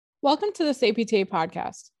Welcome to this APTA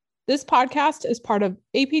podcast. This podcast is part of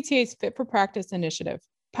APTA's Fit for Practice initiative,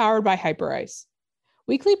 powered by HyperIce.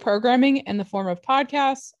 Weekly programming in the form of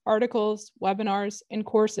podcasts, articles, webinars, and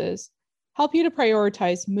courses help you to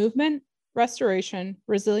prioritize movement, restoration,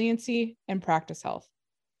 resiliency, and practice health.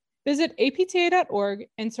 Visit apta.org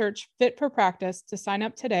and search Fit for Practice to sign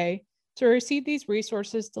up today to receive these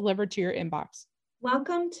resources delivered to your inbox.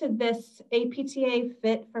 Welcome to this APTA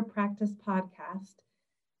Fit for Practice podcast.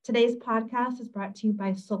 Today's podcast is brought to you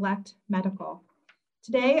by Select Medical.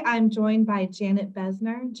 Today, I'm joined by Janet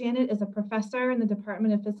Bezner. Janet is a professor in the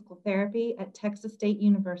Department of Physical Therapy at Texas State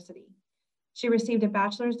University. She received a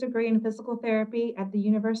bachelor's degree in physical therapy at the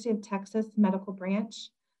University of Texas Medical Branch,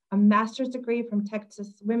 a master's degree from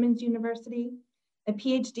Texas Women's University, a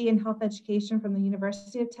PhD in health education from the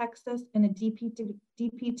University of Texas, and a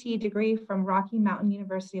DPT degree from Rocky Mountain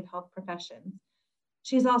University of Health Professions.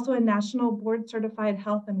 She's also a national board certified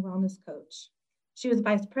health and wellness coach. She was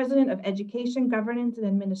vice president of education, governance, and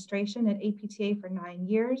administration at APTA for 9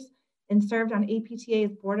 years and served on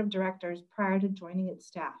APTA's board of directors prior to joining its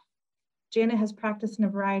staff. Janet has practiced in a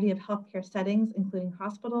variety of healthcare settings, including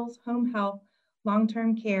hospitals, home health,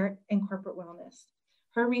 long-term care, and corporate wellness.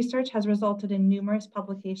 Her research has resulted in numerous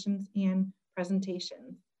publications and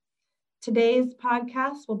presentations. Today's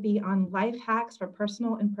podcast will be on life hacks for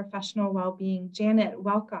personal and professional well-being. Janet,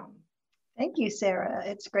 welcome. Thank you, Sarah.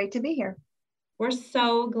 It's great to be here. We're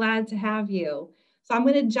so glad to have you. So I'm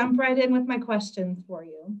going to jump right in with my questions for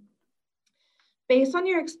you. Based on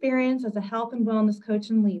your experience as a health and wellness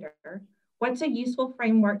coach and leader, what's a useful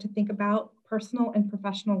framework to think about personal and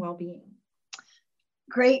professional well-being?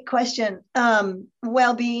 Great question.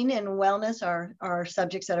 Well-being and wellness are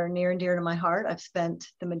subjects that are near and dear to my heart. I've spent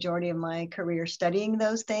the majority of my career studying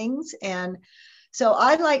those things. And so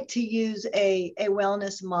I'd like to use a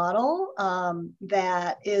wellness model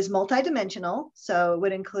that is multidimensional. So it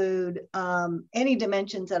would include any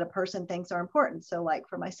dimensions that a person thinks are important. So like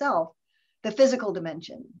for myself, the physical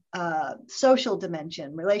dimension, social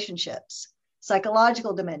dimension, relationships,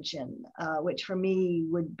 psychological dimension, which for me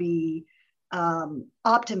would be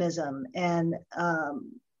optimism and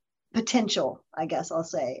potential, I guess I'll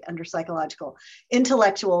say, under psychological,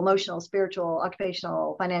 intellectual, emotional, spiritual,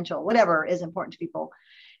 occupational, financial, whatever is important to people.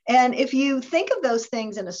 And if you think of those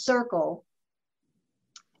things in a circle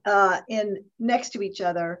in next to each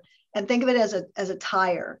other and think of it as a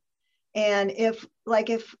tire. And if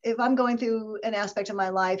I'm going through an aspect of my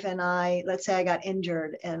life and let's say I got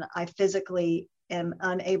injured and I physically am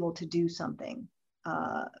unable to do something,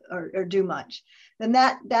 or do much, then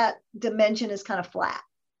that dimension is kind of flat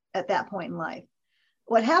at that point in life.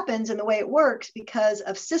 What happens and the way it works because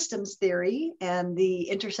of systems theory and the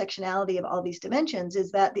intersectionality of all these dimensions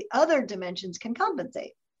is that the other dimensions can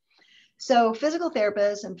compensate. So physical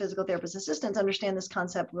therapists and physical therapist assistants understand this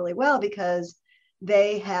concept really well because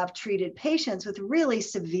they have treated patients with really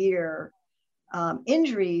severe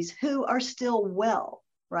injuries who are still well,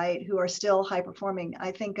 right? Who are still high performing.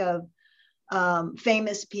 I think of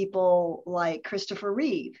famous people like Christopher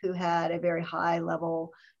Reeve, who had a very high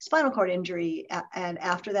level spinal cord injury. And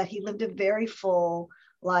after that, he lived a very full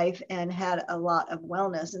life and had a lot of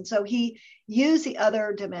wellness. And so he used the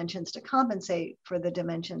other dimensions to compensate for the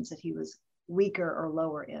dimensions that he was weaker or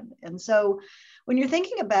lower in. And so when you're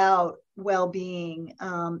thinking about well-being,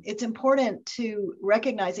 it's important to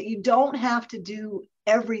recognize that you don't have to do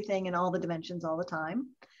everything in all the dimensions all the time.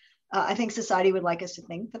 I think society would like us to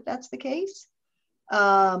think that that's the case.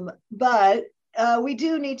 But we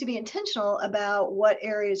do need to be intentional about what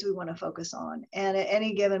areas we want to focus on. And at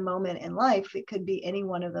any given moment in life, it could be any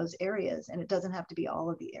one of those areas, and it doesn't have to be all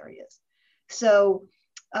of the areas. So,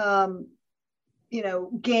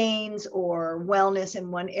 gains or wellness in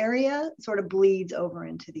one area sort of bleeds over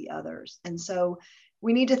into the others. And so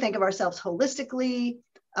we need to think of ourselves holistically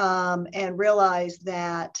and realize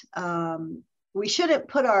that we shouldn't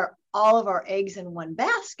put all of our eggs in one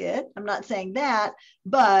basket. I'm not saying that,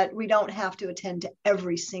 but we don't have to attend to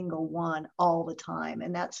every single one all the time.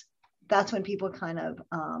 And that's when people kind of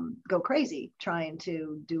go crazy trying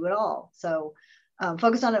to do it all. So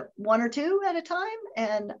focus on it one or two at a time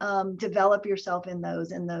and develop yourself in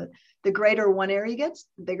those. And the greater one area gets,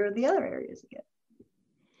 the bigger the other areas get.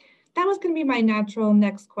 That was going to be my natural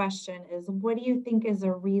next question is, what do you think is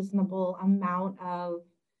a reasonable amount of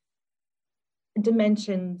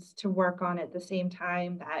dimensions to work on at the same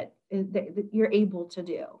time that you're able to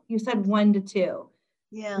do? You said 1 to 2.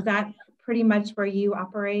 Yeah. Is that pretty much where you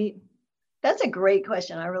operate? That's a great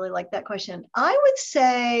question. I really like that question. I would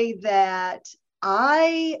say that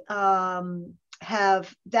I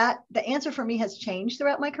have that the answer for me has changed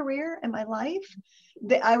throughout my career and my life.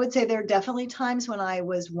 I would say there are definitely times when I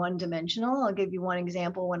was one-dimensional. I'll give you one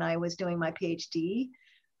example. When I was doing my PhD,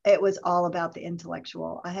 it was all about the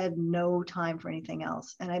intellectual. I had no time for anything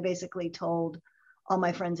else. And I basically told all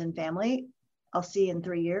my friends and family, I'll see you in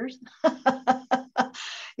 3 years.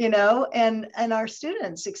 And our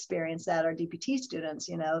students experience that, our DPT students,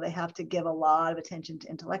 they have to give a lot of attention to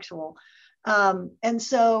intellectual. But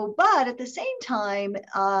at the same time,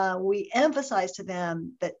 we emphasize to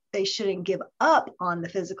them that they shouldn't give up on the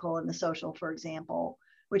physical and the social, for example,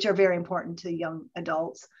 which are very important to young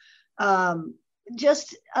adults.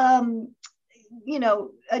 Adjust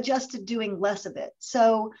to doing less of it.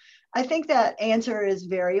 So I think that answer is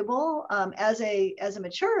variable. As a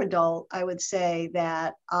mature adult, I would say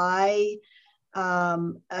that I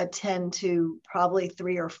attend to probably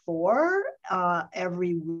 3 or 4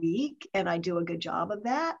 every week, and I do a good job of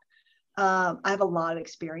that. I have a lot of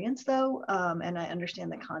experience though, and I understand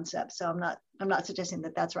the concept. So I'm not suggesting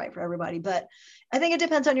that that's right for everybody, but I think it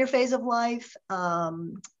depends on your phase of life.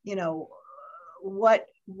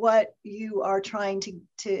 What you are trying to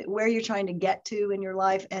where you're trying to get to in your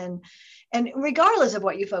life, and regardless of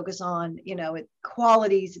what you focus on,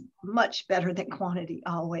 quality is much better than quantity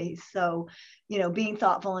always. So being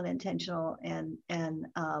thoughtful and intentional and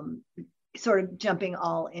sort of jumping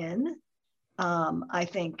all in, I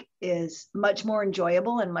think is much more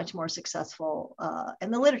enjoyable and much more successful,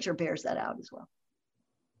 and the literature bears that out as well.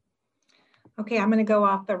 Okay, I'm going to go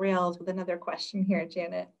off the rails with another question here,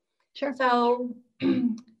 Janet. Sure. So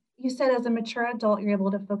you said as a mature adult, you're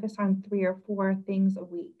able to focus on 3 or 4 things a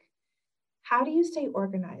week. How do you stay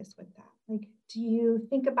organized with that? Like, do you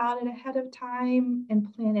think about it ahead of time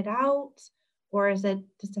and plan it out? Or is it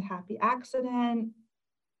just a happy accident?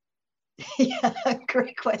 Yeah,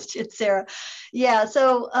 great question, Sarah. Yeah,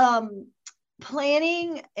 so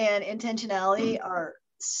planning and intentionality are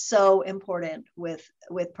so important with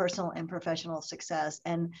personal and professional success,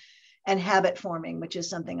 and habit forming, which is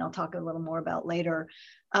something I'll talk a little more about later.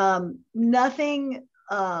 None of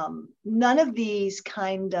this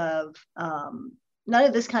kind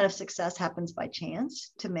of success happens by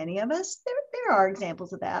chance to many of us. There are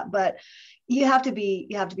examples of that, but you have to be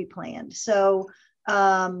planned. So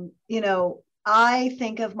I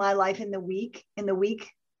think of my life in the week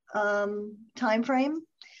time frame.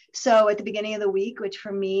 So at the beginning of the week, which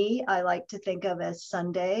for me, I like to think of as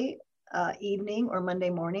Sunday evening or Monday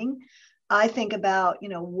morning, I think about,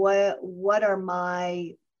 what are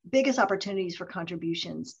my biggest opportunities for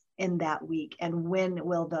contributions in that week, and when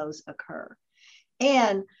will those occur?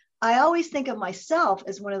 And I always think of myself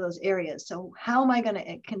as one of those areas. So how am I going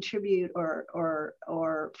to contribute or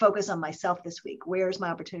focus on myself this week? Where's my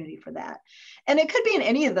opportunity for that? And it could be in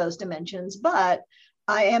any of those dimensions, but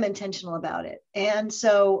I am intentional about it. And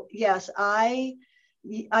so, yes, I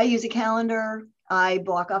use a calendar. I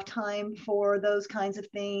block off time for those kinds of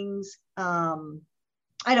things. I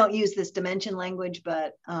don't use this dimension language,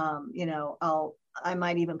 but I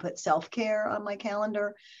might even put self-care on my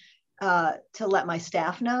calendar to let my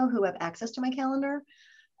staff know, who have access to my calendar,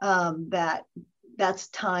 that that's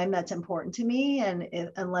time that's important to me.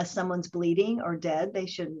 And unless someone's bleeding or dead, they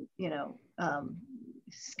shouldn't,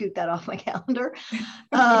 scoot that off my calendar.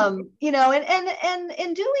 And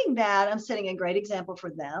in doing that, I'm setting a great example for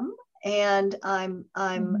them. And I'm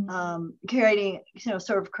creating,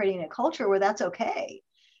 sort of creating a culture where that's okay,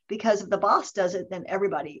 because if the boss does it, then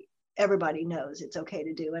everybody knows it's okay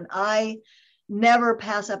to do. And I never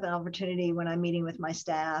pass up an opportunity when I'm meeting with my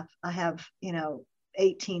staff. I have,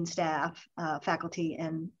 18 staff, faculty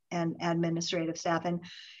and administrative staff. And,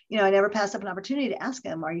 I never pass up an opportunity to ask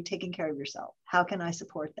them, are you taking care of yourself? How can I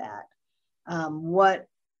support that?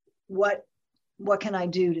 What can I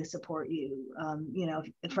do to support you?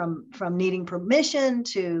 From needing permission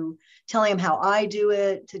to telling them how I do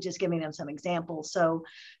it, to just giving them some examples. So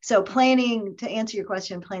planning, to answer your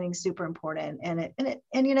question, planning is super important. And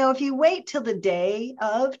if you wait till the day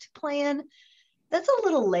of to plan, that's a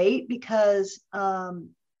little late, because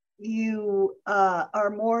you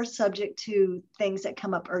are more subject to things that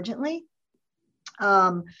come up urgently.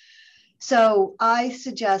 So I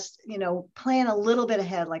suggest, plan a little bit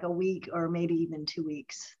ahead, like a week or maybe even 2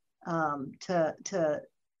 weeks, to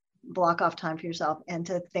block off time for yourself and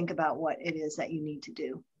to think about what it is that you need to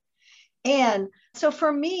do. And so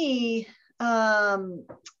for me,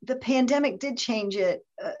 the pandemic did change it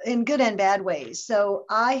in good and bad ways. So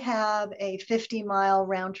I have a 50-mile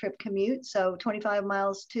round trip commute, so 25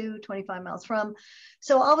 miles to, 25 miles from.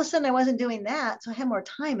 So all of a sudden I wasn't doing that. So I had more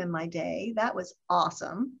time in my day. That was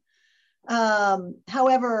awesome.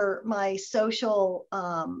 However, my social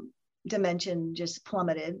dimension just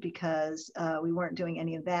plummeted, because we weren't doing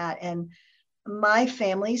any of that. And my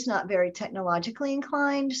family's not very technologically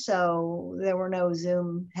inclined, so there were no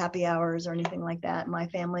Zoom happy hours or anything like that. My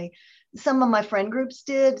family, some of my friend groups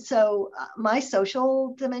did. So my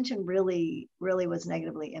social dimension really, really was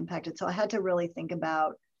negatively impacted. So I had to really think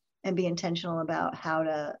about and be intentional about how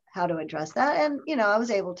to address that. And, you know, I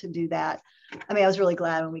was able to do that. I mean, I was really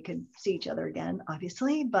glad when we could see each other again,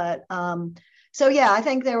 obviously, but so yeah, I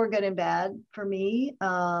think they were good and bad for me.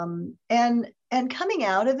 And coming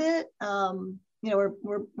out of it, you know,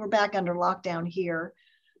 we're back under lockdown here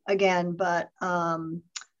again, but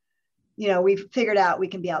you know, we've figured out we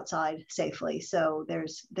can be outside safely. So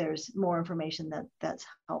there's more information that's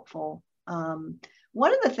helpful.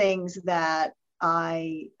 One of the things that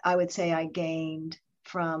I would say I gained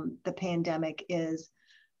from the pandemic is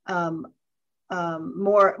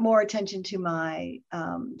more attention to my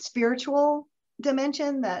spiritual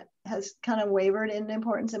dimension that has kind of wavered in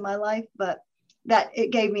importance in my life, but that it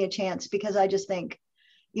gave me a chance, because I just think,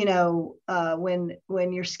 you know, when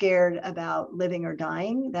you're scared about living or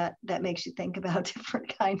dying, that makes you think about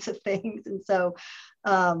different kinds of things. And so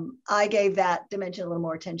I gave that dimension a little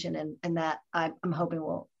more attention, and that I'm hoping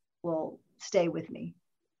will stay with me,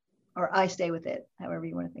 or I stay with it, however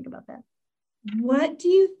you want to think about that. What do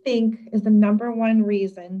you think is the number one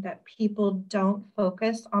reason that people don't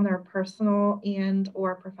focus on their personal and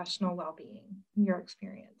or professional well-being in your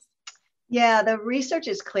experience? Yeah, the research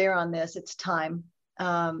is clear on this. It's time.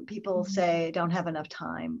 People say don't have enough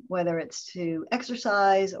time, whether it's to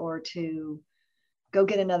exercise or to go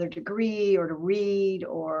get another degree or to read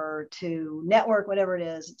or to network, whatever it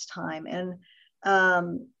is, it's time. And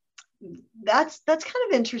that's kind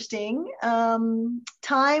of interesting.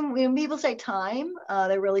 Time, when people say time,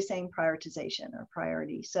 they're really saying prioritization or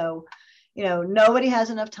priority. So, you know, nobody has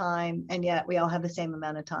enough time, and yet we all have the same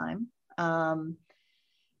amount of time.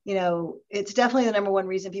 You know, it's definitely the number one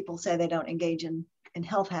reason people say they don't engage in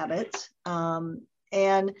health habits.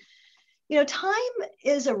 And, you know, time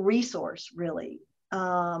is a resource, really.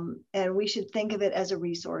 And we should think of it as a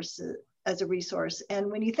resource,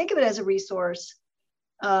 And when you think of it as a resource,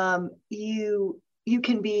 you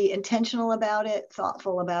can be intentional about it,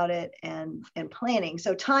 thoughtful about it, and planning.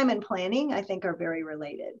 So time and planning, I think, are very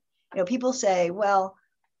related. You know, people say, well,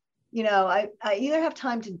 you know, I either have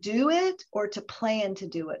time to do it or to plan to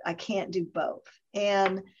do it. I can't do both.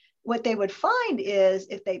 And what they would find is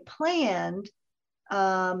if they planned,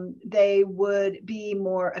 they would be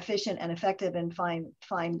more efficient and effective and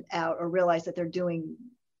find out or realize that they're doing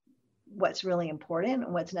what's really important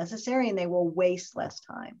and what's necessary, and they will waste less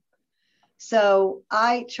time. So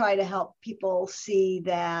I try to help people see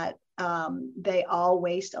that they all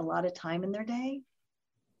waste a lot of time in their day.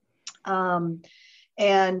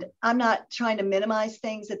 And I'm not trying to minimize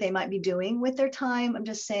things that they might be doing with their time. I'm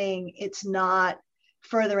just saying it's not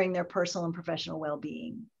furthering their personal and professional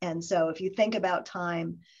well-being. And so if you think about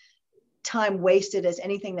time wasted as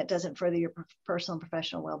anything that doesn't further your personal and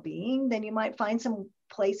professional well-being, then you might find some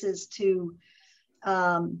places to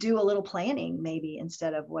do a little planning, maybe,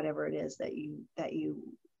 instead of whatever it is that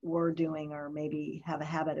you were doing or maybe have a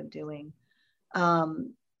habit of doing.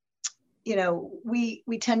 You know, we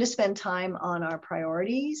tend to spend time on our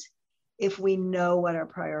priorities if we know what our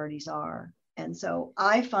priorities are. And so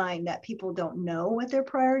I find that people don't know what their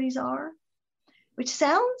priorities are, which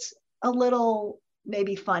sounds a little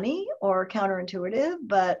maybe funny or counterintuitive,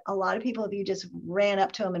 but a lot of people, if you just ran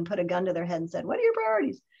up to them and put a gun to their head and said, what are your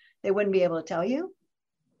priorities? They wouldn't be able to tell you.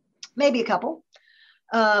 Maybe a couple.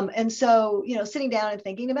 And so, you know, sitting down and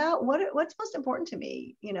thinking about what's most important to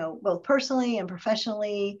me, you know, both personally and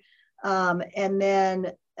professionally, and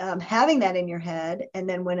then having that in your head. And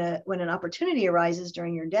then when an opportunity arises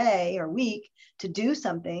during your day or week to do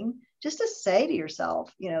something, just to say to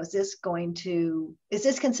yourself, you know, is this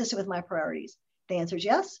consistent with my priorities? If the answer is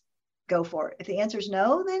yes, go for it. If the answer is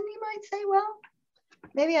no, then you might say, well,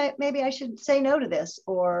 maybe I should say no to this,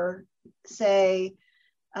 or say,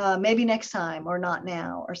 maybe next time, or not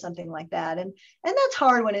now, or something like that. And that's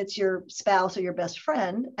hard when it's your spouse or your best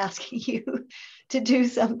friend asking you to do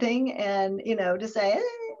something, and, you know, to say,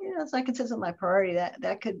 you know, it's not consistent with my priority.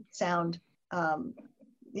 That could sound,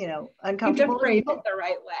 you know, uncomfortable. You have to phrase it the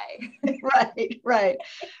right way.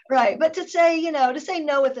 Right. But to say, you know, to say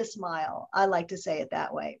no with a smile, I like to say it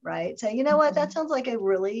that way, right? Say, you know what, that sounds like a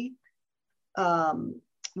really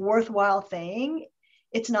worthwhile thing.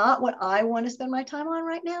 It's not what I want to spend my time on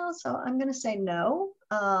right now, so I'm going to say no.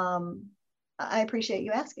 I appreciate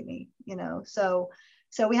you asking me, you know. So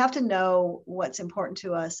we have to know what's important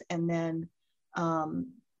to us, and then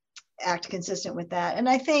act consistent with that. And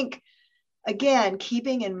I think, again,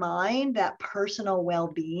 keeping in mind that personal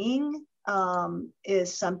well-being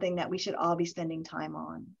is something that we should all be spending time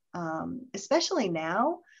on, especially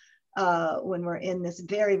now when we're in this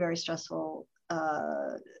very, very stressful,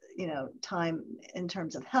 time in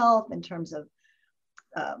terms of health, in terms of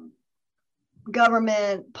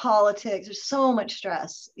government, politics. There's so much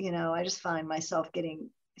stress. I just find myself getting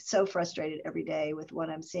so frustrated every day with what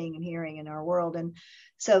I'm seeing and hearing in our world. And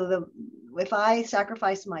so if I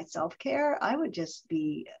sacrifice my self-care, I would just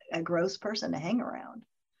be a gross person to hang around.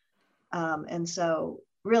 And so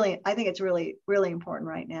really, I think it's really, really important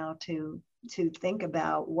right now to think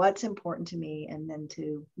about what's important to me and then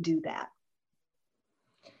to do that.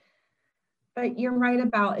 But you're right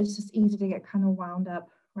about, it's just easy to get kind of wound up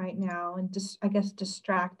right now and just, I guess,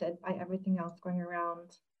 distracted by everything else going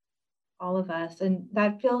around all of us. And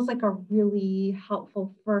that feels like a really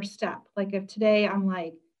helpful first step. Like if today I'm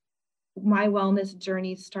like, my wellness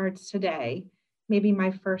journey starts today, maybe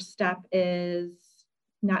my first step is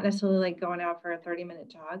not necessarily like going out for a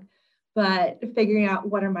 30-minute jog, but figuring out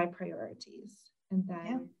what are my priorities and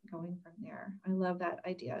then going from there. I love that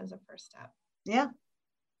idea as a first step. Yeah.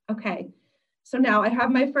 Okay. So now I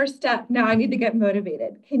have my first step. Now I need to get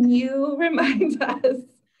motivated. Can you remind us?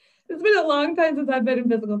 It's been a long time since I've been in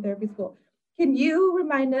physical therapy school. Can you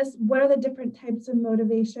remind us what are the different types of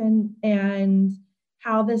motivation and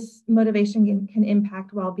how this motivation can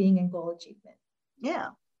impact well-being and goal achievement? Yeah,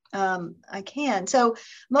 I can. So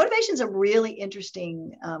motivation is a really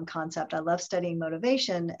interesting concept. I love studying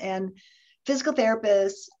motivation, and physical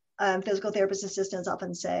therapists, physical therapist assistants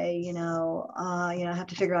often say, I have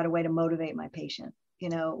to figure out a way to motivate my patient.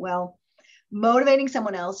 Well, motivating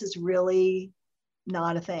someone else is really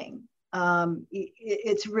not a thing.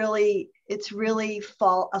 It's really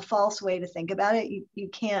a false way to think about it. You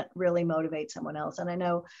can't really motivate someone else. And I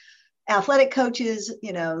know athletic coaches,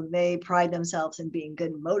 they pride themselves in being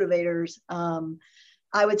good motivators.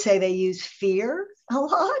 I would say they use fear a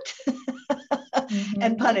lot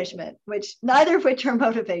and punishment, neither of which are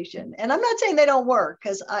motivation. And I'm not saying they don't work,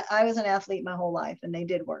 because I was an athlete my whole life and they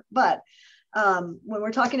did work. But when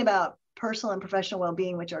we're talking about personal and professional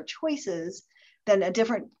well-being, which are choices, then a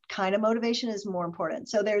different kind of motivation is more important.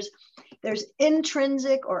 So there's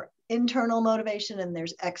intrinsic or internal motivation, and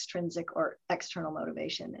there's extrinsic or external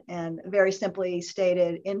motivation. And very simply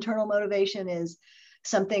stated, internal motivation is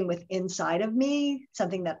something with inside of me,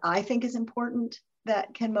 something that I think is important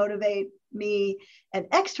that can motivate me. And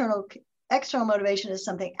external motivation is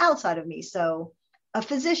something outside of me. So a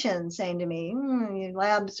physician saying to me, your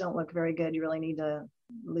labs don't look very good, you really need to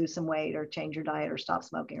lose some weight or change your diet or stop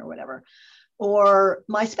smoking or whatever. Or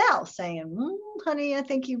my spouse saying, honey, I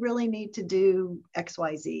think you really need to do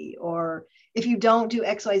XYZ. Or if you don't do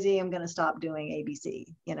XYZ, I'm going to stop doing ABC,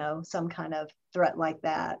 some kind of threat like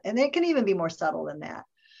that. And it can even be more subtle than that.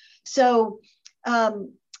 So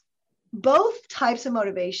both types of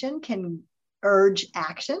motivation can urge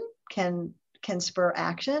action, can spur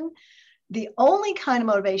action. The only kind of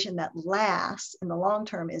motivation that lasts in the long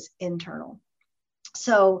term is internal.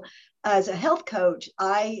 So as a health coach,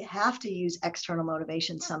 I have to use external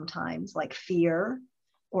motivation sometimes, like fear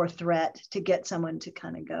or threat, to get someone to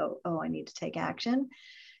kind of go, oh, I need to take action.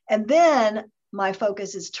 And then my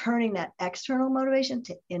focus is turning that external motivation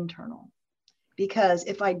to internal. Because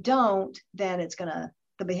if I don't, then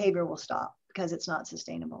the behavior will stop because it's not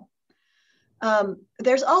sustainable.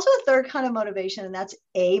 There's also a third kind of motivation, and that's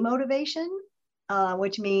a motivation,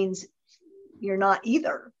 which means you're not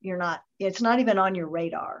either. It's not even on your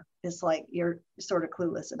radar. It's like you're sort of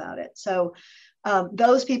clueless about it. So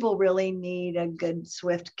those people really need a good,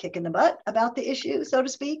 swift kick in the butt about the issue, so to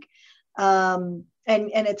speak. And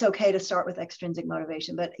it's okay to start with extrinsic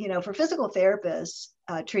motivation. But, for physical therapists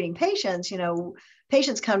treating patients,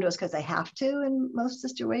 patients come to us because they have to in most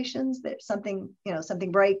situations. That something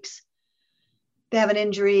breaks, they have an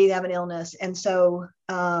injury, they have an illness. And so,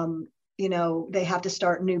 they have to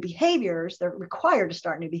start new behaviors. They're required to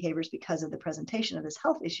start new behaviors because of the presentation of this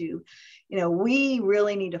health issue. We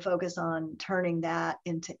really need to focus on turning that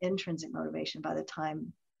into intrinsic motivation by the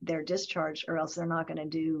time they're discharged, or else they're not going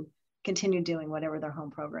to continue doing whatever their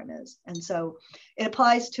home program is. And so it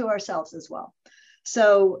applies to ourselves as well.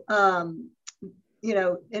 So,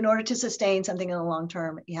 in order to sustain something in the long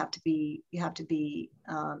term, you have to be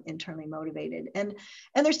internally motivated. And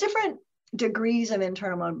there's different degrees of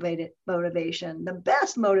internal motivation. The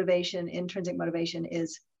best motivation, intrinsic motivation,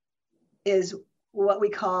 is what we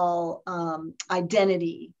call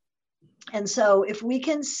identity. And so if we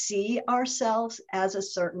can see ourselves as a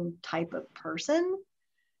certain type of person,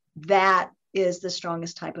 that is the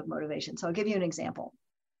strongest type of motivation. So I'll give you an example.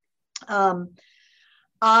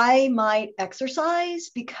 I might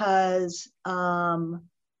exercise because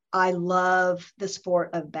I love the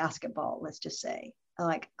sport of basketball, let's just say.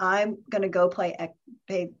 Like, I'm going to go play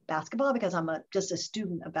basketball because I'm just a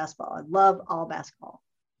student of basketball. I love all basketball.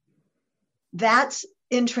 That's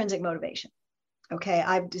intrinsic motivation. Okay,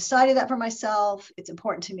 I've decided that for myself. It's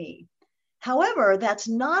important to me. However, that's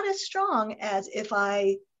not as strong as if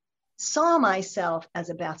I saw myself as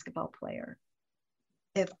a basketball player.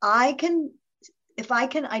 If I can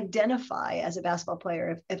identify as a basketball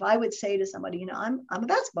player, if I would say to somebody, I'm a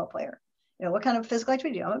basketball player, what kind of physical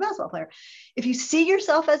activity do you do? I'm a basketball player. If you see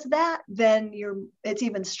yourself as that, then it's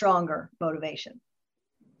even stronger motivation.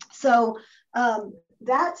 So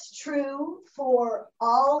that's true for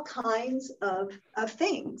all kinds of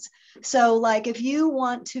things. So like, if you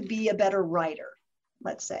want to be a better writer,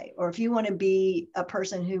 let's say, or if you want to be a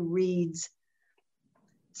person who reads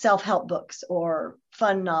self-help books or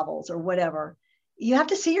fun novels or whatever, you have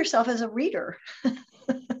to see yourself as a reader.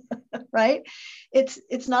 Right?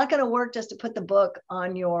 It's not going to work just to put the book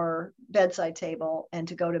on your bedside table and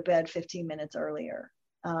to go to bed 15 minutes earlier.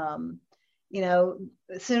 As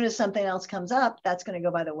soon as something else comes up, that's going to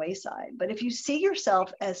go by the wayside. But if you see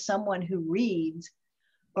yourself as someone who reads,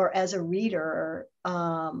 or as a reader,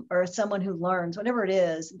 or someone who learns, whatever it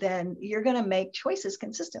is, then you're going to make choices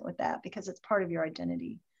consistent with that because it's part of your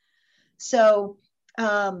identity. So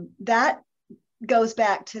that goes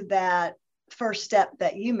back to that first step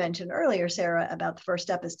that you mentioned earlier, Sarah, about the first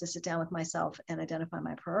step is to sit down with myself and identify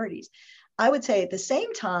my priorities. I would say at the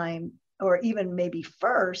same time, or even maybe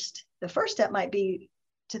the first step might be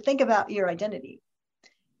to think about your identity,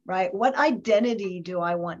 right? What identity do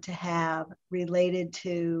I want to have related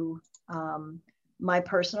to my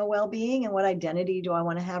personal well-being, and what identity do I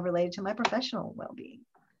want to have related to my professional well-being?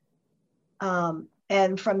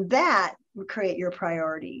 And from that, create your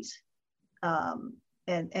priorities.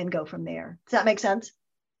 And go from there. Does that make sense?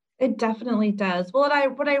 It definitely does. Well,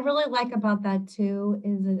 what I really like about that too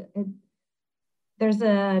is there's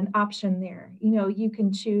an option there. You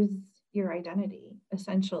can choose your identity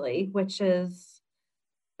essentially, which is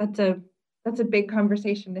that's a big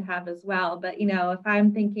conversation to have as well. But if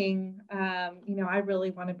I'm thinking, I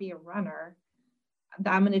really want to be a runner,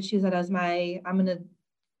 I'm going to choose that as I'm going to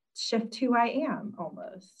shift who I am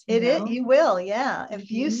almost. You will, yeah.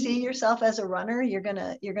 If you see yourself as a runner, you're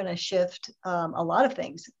gonna shift a lot of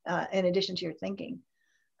things in addition to your thinking.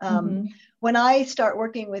 When I start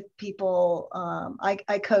working with people,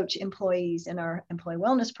 I coach employees in our employee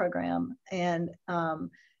wellness program, and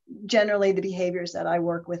generally the behaviors that I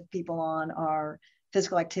work with people on are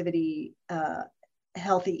physical activity,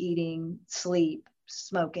 healthy eating, sleep,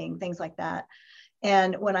 smoking, things like that.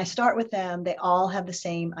 And when I start with them, they all have the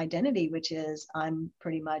same identity, which is I'm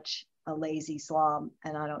pretty much a lazy slob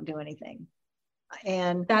and I don't do anything.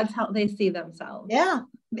 And that's how they see themselves. Yeah.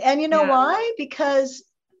 And why? Because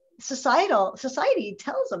society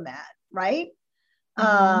tells them that, right?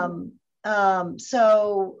 So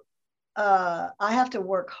I have to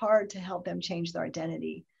work hard to help them change their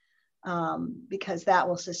identity, because that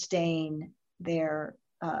will sustain their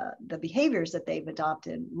the behaviors that they've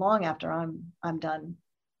adopted long after I'm done,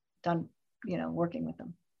 working with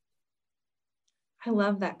them. I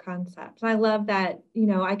love that concept. I love that,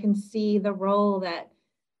 I can see the role that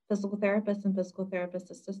physical therapists and physical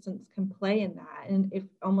therapist assistants can play in that. And if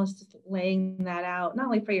almost just laying that out, not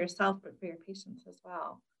only for yourself, but for your patients as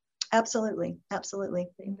well. Absolutely. Absolutely.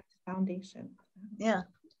 Foundation. Yeah.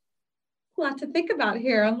 A lot to think about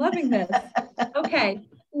here. I'm loving this. Okay.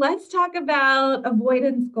 Let's talk about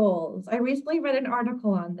avoidance goals. I recently read an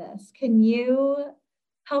article on this. Can you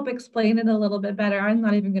help explain it a little bit better? I'm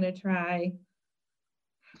not even going to try.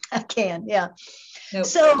 I can, yeah. Nope.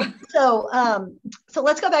 So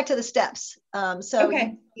let's go back to the steps.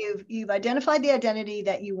 Okay. You've identified the identity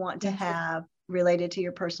that you want to have related to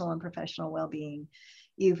your personal and professional well-being.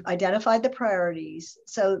 You've identified the priorities.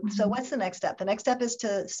 So what's the next step? The next step is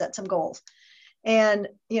to set some goals. And,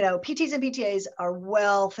 PTs and PTAs are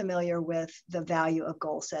well familiar with the value of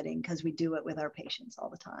goal setting because we do it with our patients all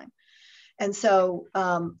the time. And so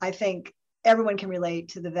I think everyone can relate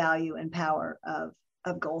to the value and power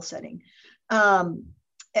of goal setting. And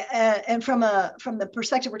from the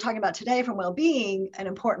perspective we're talking about today, from well-being, an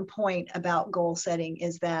important point about goal setting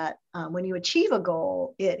is that when you achieve a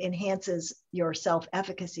goal, it enhances your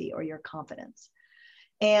self-efficacy or your confidence.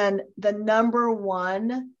 And the number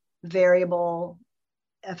one variable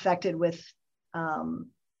affected with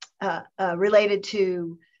related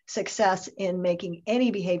to success in making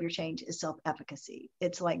any behavior change is self-efficacy.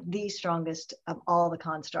 It's like the strongest of all the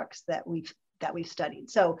constructs that we've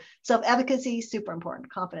studied. So self-efficacy, super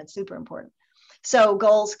important. Confidence, super important. So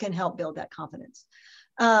goals can help build that confidence.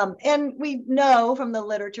 And we know from the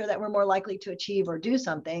literature that we're more likely to achieve or do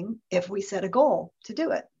something if we set a goal to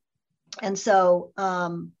do it. And so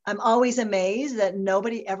I'm always amazed that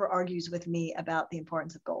nobody ever argues with me about the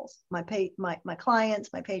importance of goals. My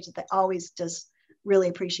clients, my patients, they always just really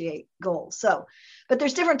appreciate goals. So, but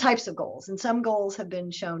there's different types of goals, and some goals have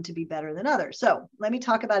been shown to be better than others. So let me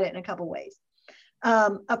talk about it in a couple ways.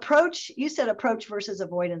 Approach, you said approach versus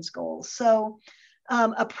avoidance goals. So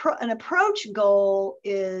an approach goal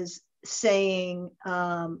is saying,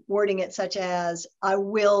 wording it such as, I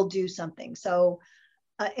will do something. So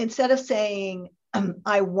instead of saying,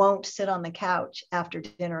 I won't sit on the couch after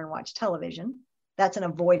dinner and watch television, that's an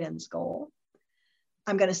avoidance goal.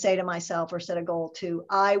 I'm going to say to myself, or set a goal to,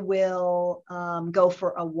 I will go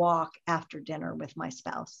for a walk after dinner with my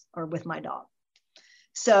spouse or with my dog.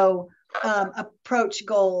 So approach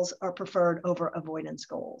goals are preferred over avoidance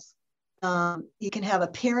goals. You can have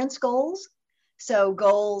appearance goals. So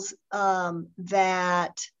goals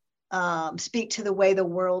that speak to the way the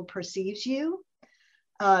world perceives you.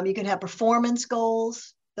 You can have performance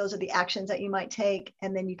goals. Those are the actions that you might take.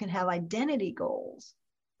 And then you can have identity goals,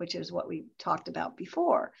 which is what we talked about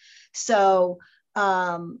before. So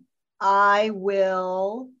I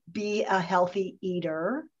will be a healthy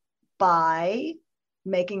eater by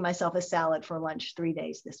making myself a salad for lunch 3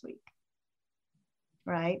 days this week,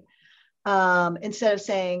 right? Instead of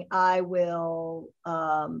saying, I will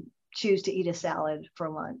choose to eat a salad for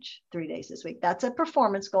lunch 3 days this week. That's a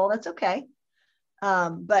performance goal. That's okay.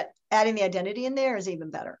 But adding the identity in there is even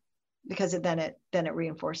better, because then it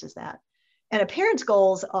reinforces that. And appearance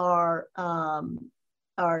goals are a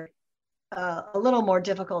little more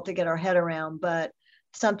difficult to get our head around, but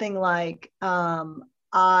something like,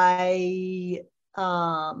 I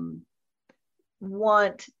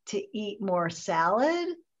want to eat more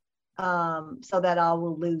salad so that I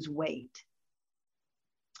will lose weight.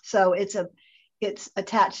 So it's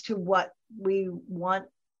attached to what we want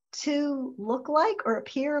to look like or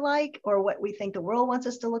appear like, or what we think the world wants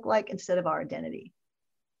us to look like, instead of our identity.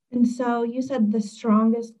 And so you said the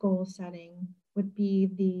strongest goal setting would be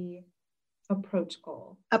the approach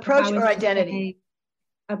goal. Approach or identity.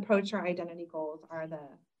 Approach or identity goals are the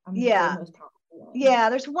most powerful ones. Yeah,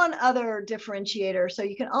 there's one other differentiator. So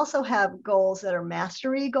you can also have goals that are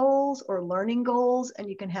mastery goals or learning goals, and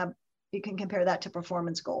you can compare that to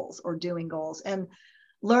performance goals or doing goals. And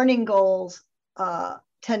learning goals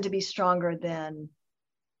tend to be stronger than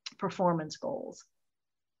performance goals.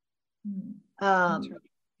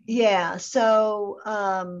 Yeah. So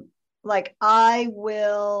like I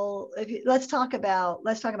will, let's talk about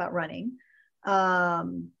running.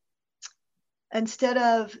 Instead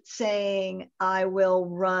of saying I will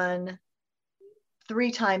run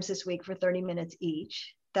 3 times this week for 30 minutes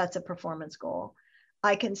each, that's a performance goal.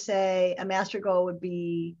 I can say a master goal would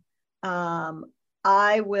be,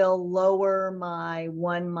 I will lower my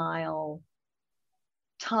 1 mile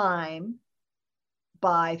time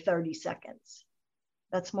by 30 seconds.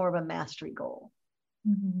 That's more of a mastery goal.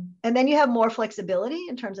 Mm-hmm. And then you have more flexibility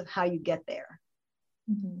in terms of how you get there.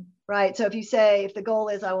 Mm-hmm. Right. So if the goal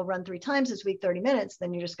is I will run 3 times this week, 30 minutes,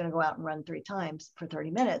 then you're just going to go out and run 3 times for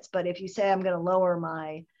 30 minutes. But if you say I'm going to lower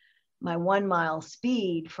my 1 mile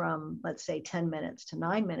speed from, let's say, 10 minutes to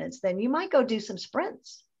 9 minutes, then you might go do some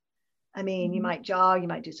sprints. I mean, mm-hmm. You might jog, you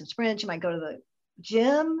might do some sprints, you might go to the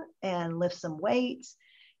gym and lift some weights.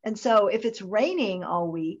 And so if it's raining all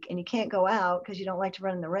week and you can't go out because you don't like to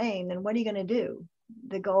run in the rain, then what are you going to do?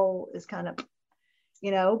 The goal is kind of,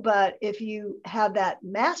 but if you have that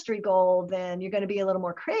mastery goal, then you're going to be a little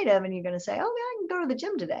more creative, and you're going to say, oh, man, I can go to the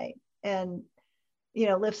gym today and,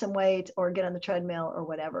 lift some weights or get on the treadmill or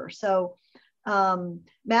whatever. So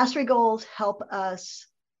mastery goals help us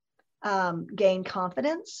gain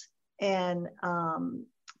confidence, and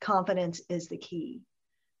confidence is the key.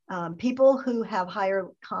 People who have higher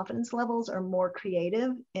confidence levels are more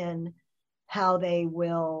creative in how they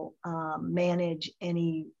will manage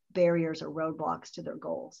any barriers or roadblocks to their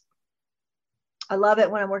goals. I love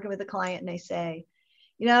it when I'm working with a client and they say,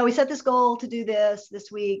 we set this goal to do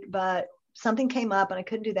this week, but something came up and I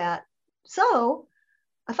couldn't do that. So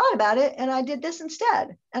I thought about it and I did this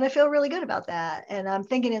instead. And I feel really good about that. And I'm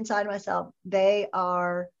thinking inside myself,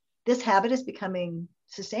 this habit is becoming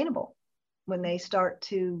sustainable when they start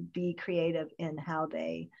to be creative in how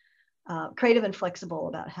they, creative and flexible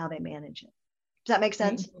about how they manage it. Does that make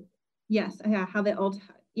sense? Yes.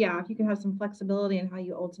 Yeah. If you can have some flexibility in how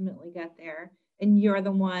you ultimately get there, and you're the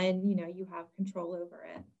one, you have control over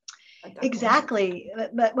it. Exactly.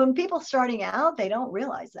 But when people starting out, they don't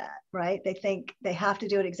realize that, right? They think they have to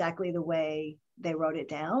do it exactly the way they wrote it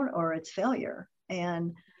down, or it's failure.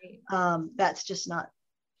 And that's just not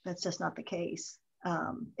That's just not the case.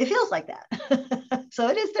 It feels like that. So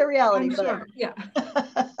it is their reality. I'm sure. Yeah.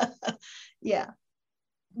 Yeah.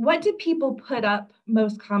 What do people put up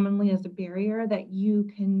most commonly as a barrier that you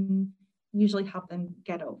can usually help them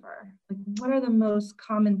get over? Like, what are the most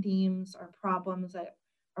common themes or problems that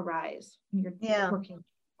arise when you're working with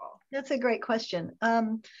people? That's a great question.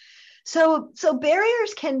 So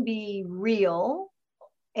barriers can be real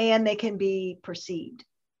and they can be perceived.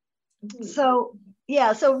 So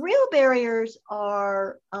real barriers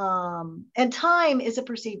are, and time is a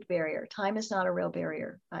perceived barrier. Time is not a real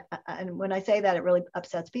barrier. And when I say that, it really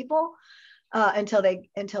upsets people until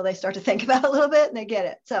they start to think about it a little bit and they get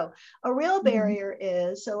it. So a real barrier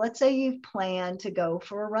is, so let's say you've planned to go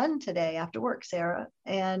for a run today after work, Sarah,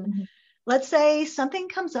 and let's say something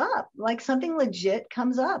comes up, like something legit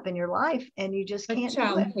comes up in your life and you just can't do it. A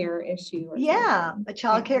childcare issue. A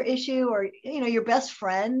childcare issue, or, your best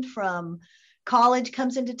friend from college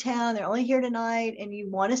comes into town, they're only here tonight and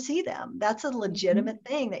you want to see them. That's a legitimate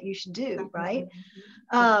thing that you should do, right?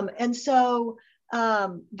 And so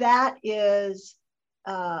that is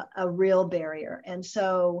a real barrier. And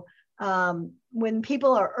so when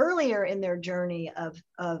people are earlier in their journey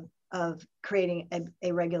of creating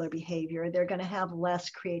a regular behavior, they're going to have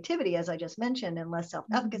less creativity, as I just mentioned, and less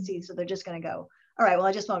self-efficacy. So they're just going to go, all right, well,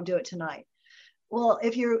 I just won't do it tonight. Well,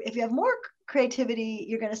 if you have more creativity,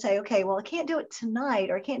 you're going to say, okay, well, I can't do it tonight,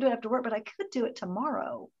 or I can't do it after work, but I could do it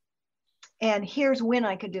tomorrow. And here's when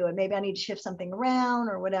I could do it. Maybe I need to shift something around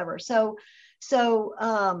or whatever. So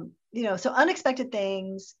unexpected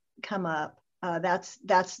things come up.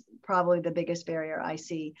 That's probably the biggest barrier I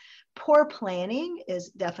see. Poor planning is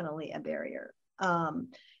definitely a barrier. And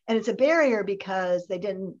it's a barrier because they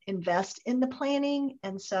didn't invest in the planning.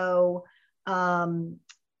 And so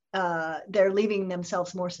they're leaving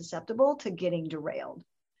themselves more susceptible to getting derailed.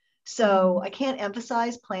 So I can't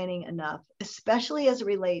emphasize planning enough, especially as it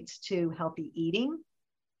relates to healthy eating,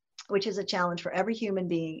 which is a challenge for every human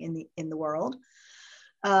being in the world.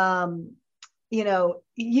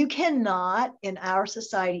 You cannot in our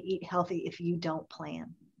society eat healthy if you don't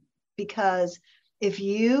plan, because if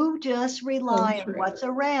you just rely on what's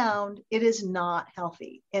around, it is not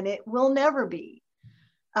healthy, and it will never be,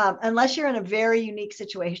 unless you're in a very unique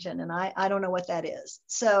situation. And I don't know what that is.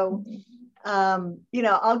 So,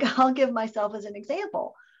 I'll give myself as an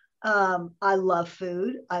example. I love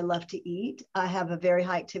food. I love to eat. I have a very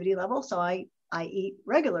high activity level. So I eat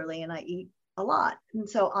regularly and I eat a lot. And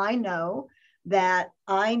so I know that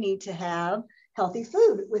I need to have healthy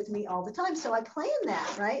food with me all the time. So I plan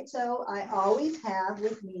that, right? So I always have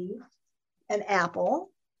with me an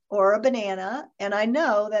apple or a banana. And I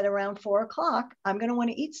know that around 4 o'clock, I'm going to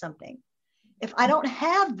want to eat something. If I don't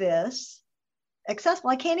have this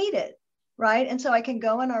accessible, I can't eat it. Right. And so I can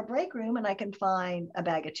go in our break room and I can find a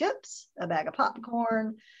bag of chips, a bag of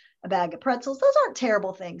popcorn, a bag of pretzels. Those aren't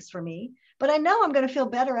terrible things for me, but I know I'm going to feel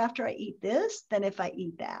better after I eat this than if I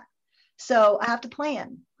eat that. So I have to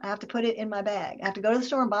plan. I have to put it in my bag. I have to go to the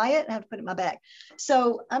store and buy it and I have to put it in my bag.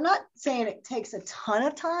 So I'm not saying it takes a ton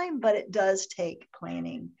of time, but it does take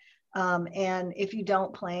planning. And if you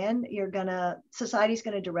don't plan, society's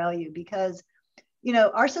going to derail you, because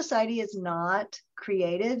our society is not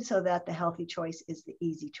created so that the healthy choice is the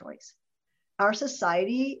easy choice. Our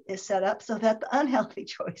society is set up so that the unhealthy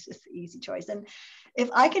choice is the easy choice. And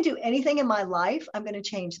if I can do anything in my life, I'm going to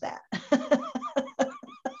change that.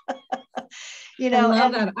 I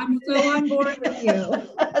love that. I'm so on board with you.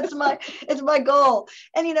 It's my goal.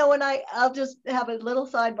 And I'll just have a little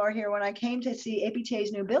sidebar here. When I came to see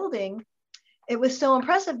APTA's new building, it was so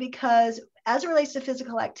impressive because as it relates to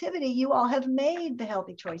physical activity, you all have made the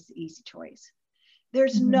healthy choice the easy choice.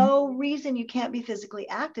 There's no reason you can't be physically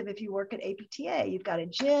active if you work at APTA. You've got a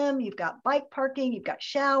gym, you've got bike parking, you've got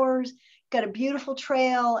showers, you've got a beautiful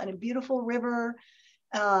trail and a beautiful river.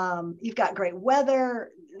 You've got great weather.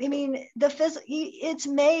 I mean, it's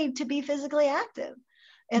made to be physically active.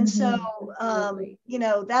 And so,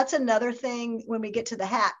 that's another thing when we get to the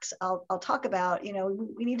hacks, I'll talk about,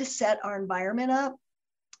 we need to set our environment up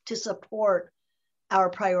to support our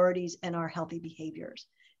priorities and our healthy behaviors.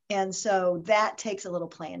 And so that takes a little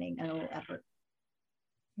planning and a little effort.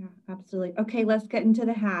 Yeah, absolutely. Okay, let's get into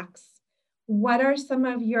the hacks. What are some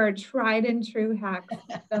of your tried and true hacks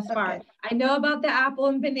thus far? Okay. I know about the apple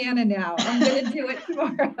and banana now. I'm going to do it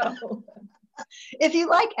tomorrow. If you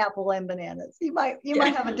like apple and bananas, you might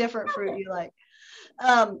have a different fruit you like.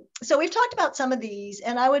 So we've talked about some of these,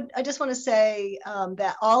 and I just want to say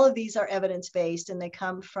that all of these are evidence-based, and they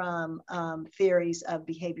come from theories of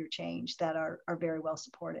behavior change that are very well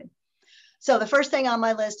supported. So the first thing on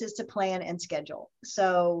my list is to plan and schedule.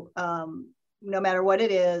 So no matter what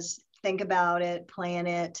it is, think about it, plan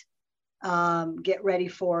it, get ready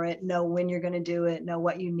for it, know when you're going to do it, know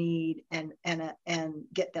what you need, and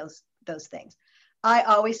get those things. I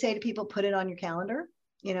always say to people, put it on your calendar.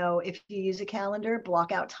 You know, if you use a calendar,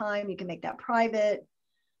 block out time, you can make that private.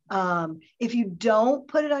 If you don't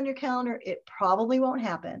put it on your calendar, it probably won't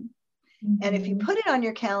happen. Mm-hmm. And if you put it on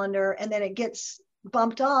your calendar and then it gets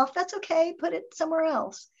bumped off, that's okay. Put it somewhere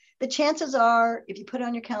else. The chances are, if you put it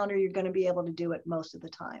on your calendar, you're going to be able to do it most of the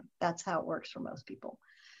time. That's how it works for most people.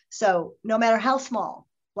 So no matter how small,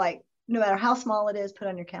 no matter how small it is, put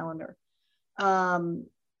on your calendar.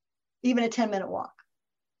 Even a 10-minute walk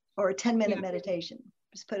or a 10-minute meditation.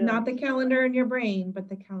 Just put it not the calendar in your brain, but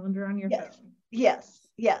the calendar on your phone. Yes.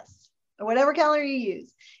 Or whatever calendar you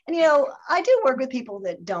use. And, you know, I do work with people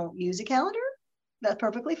that don't use a calendar. That's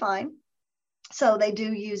perfectly fine. So they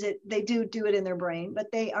do use it. They do it in their brain,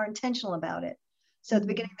 but they are intentional about it. So at the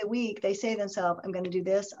beginning of the week, they say to themselves, I'm going to do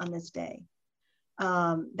this on this day.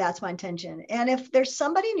 That's my intention. And if there's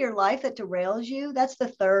somebody in your life that derails you, that's the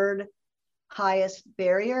third highest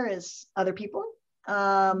barrier, is other people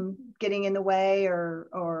getting in the way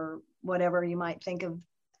or whatever you might think of,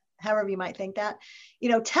 however you might think that, you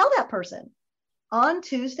know, tell that person, on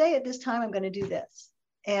Tuesday at this time, I'm going to do this.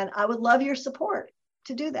 And I would love your support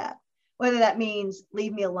to do that. Whether that means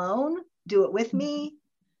leave me alone, do it with me,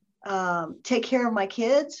 take care of my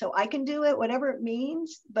kids so I can do it, whatever it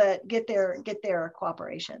means, but get their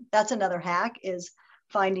cooperation. That's another hack, is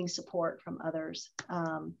finding support from others.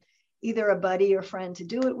 Either a buddy or friend to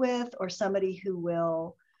do it with, or somebody who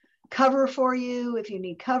will cover for you if you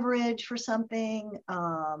need coverage for something,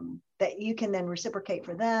 that you can then reciprocate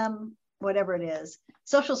for them, whatever it is.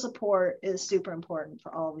 Social support is super important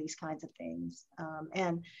for all these kinds of things.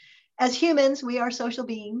 And as humans, we are social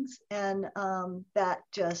beings, and that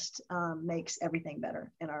just makes everything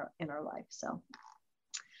better in our life. So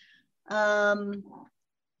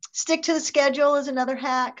stick to the schedule is another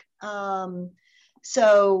hack.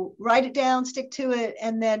 So write it down, stick to it,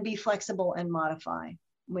 and then be flexible and modify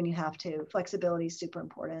when you have to. Flexibility is super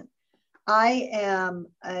important. I am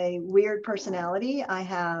a weird personality. I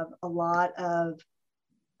have a lot of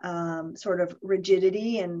sort of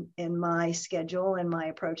rigidity in my schedule and my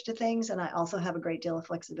approach to things. And I also have a great deal of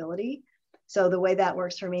flexibility. So the way that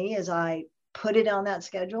works for me is I put it on that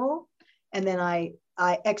schedule, and then I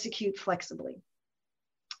execute flexibly.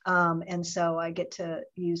 And so I get to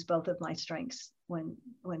use both of my strengths when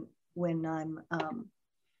I'm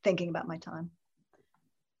thinking about my time.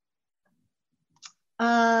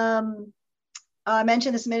 I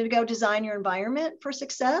mentioned this a minute ago, design your environment for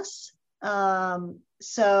success.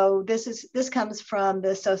 So this comes from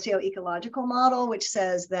the socio-ecological model, which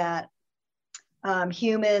says that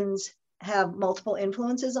humans have multiple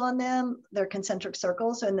influences on them. They're concentric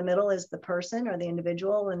circles. So in the middle is the person or the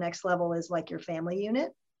individual. The next level is like your family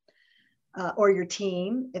unit, or your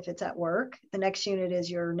team if it's at work. The next unit is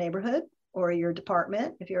your neighborhood or your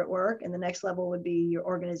department if you're at work. And the next level would be your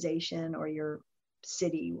organization or your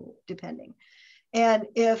city, depending. And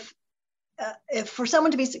if for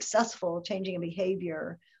someone to be successful changing a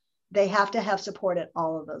behavior, they have to have support at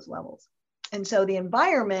all of those levels. And so the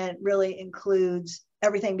environment really includes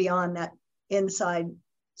everything beyond that inside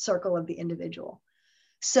circle of the individual.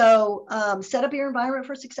 So set up your environment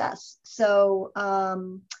for success. So,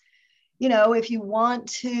 you know, if you want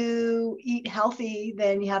to eat healthy,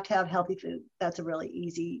 then you have to have healthy food. That's a really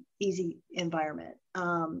easy environment.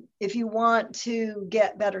 If you want to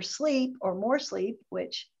get better sleep or more sleep,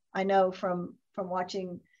 which I know from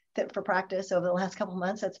watching Fit for Practice over the last couple of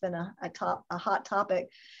months, that's been a hot topic.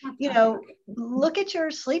 You know, look at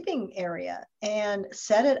your sleeping area and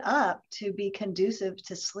set it up to be conducive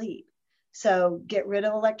to sleep. So get rid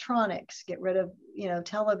of electronics, get rid of, you know,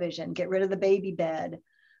 television, get rid of the baby bed,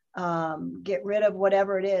 get rid of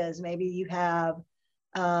whatever it is. Maybe you have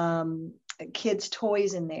kids'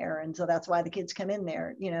 toys in there, and so that's why the kids come in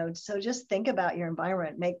there, you know. So just think about your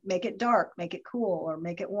environment, make it dark, make it cool, or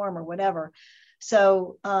make it warm, or whatever.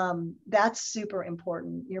 So that's super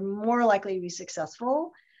important. You're more likely to be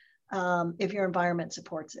successful if your environment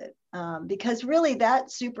supports it, because really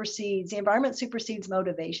the environment supersedes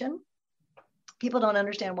motivation. People don't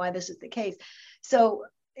understand why this is the case. So,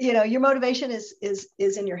 you know, your motivation is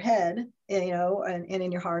in your head, you know, and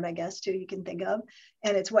in your heart, I guess, too, you can think of,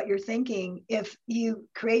 and it's what you're thinking. If you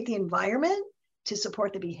create the environment to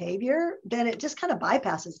support the behavior, then it just kind of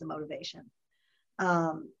bypasses the motivation,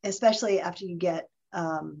 especially after you get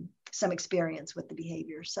some experience with the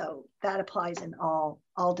behavior. So that applies in all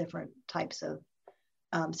different types of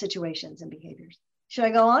situations and behaviors. Should I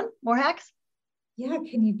go on? More hacks? Yeah,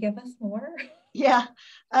 can you give us more? Yeah.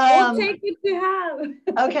 We'll take what you have.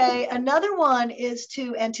 Okay. Another one is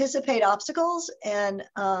to anticipate obstacles and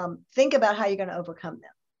think about how you're going to overcome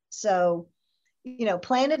them. So,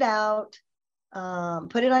 plan it out,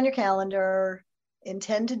 put it on your calendar,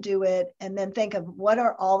 intend to do it, and then think of what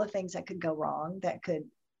are all the things that could go wrong that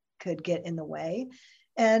could get in the way.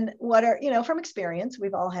 And what are, from experience,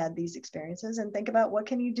 we've all had these experiences, and think about what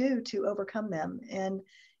can you do to overcome them. And,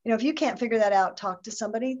 if you can't figure that out, talk to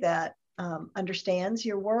somebody that understands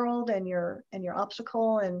your world and your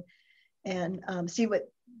obstacle, and see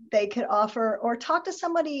what they could offer, or talk to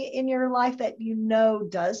somebody in your life that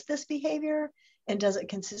does this behavior and does it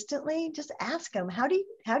consistently. Just ask them, how do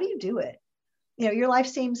you do it? Your life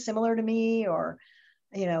seems similar to me, or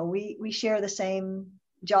we share the same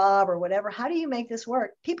job or whatever. How do you make this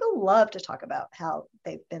work? People love to talk about how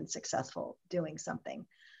they've been successful doing something.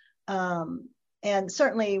 And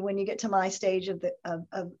certainly when you get to my stage of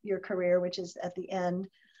your career, which is at the end,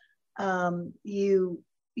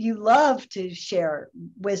 you love to share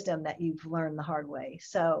wisdom that you've learned the hard way.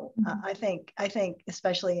 So I think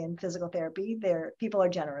especially in physical therapy, people are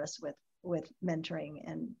generous with mentoring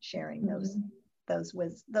and sharing those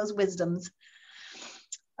wisdoms.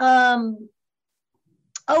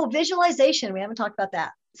 Visualization. We haven't talked about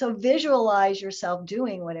that. So visualize yourself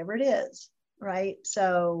doing whatever it is, right?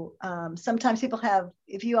 So sometimes people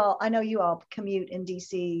I know you all commute in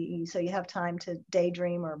DC, so you have time to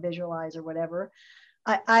daydream or visualize or whatever.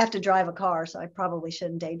 I have to drive a car, so I probably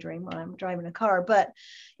shouldn't daydream when I'm driving a car, but,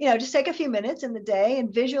 just take a few minutes in the day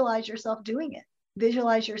and visualize yourself doing it.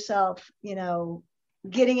 Visualize yourself,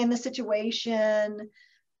 getting in the situation,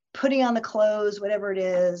 putting on the clothes, whatever it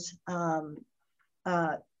is,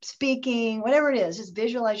 speaking, whatever it is, just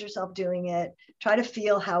visualize yourself doing it. Try to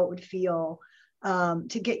feel how it would feel,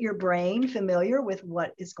 to get your brain familiar with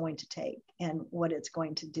what it's going to take and what it's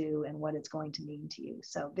going to do and what it's going to mean to you.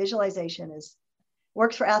 So visualization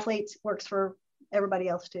works for athletes, works for everybody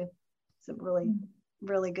else too. It's a really,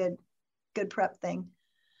 really good prep thing.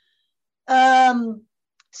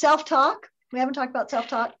 Self-talk. We haven't talked about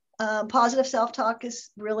self-talk. Positive self-talk is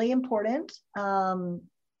really important.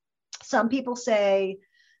 Some people say,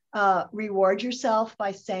 reward yourself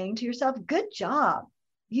by saying to yourself, good job,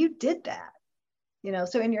 you did that.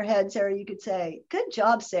 So in your head, Sarah, you could say, good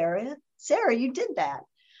job, Sarah. Sarah, you did that.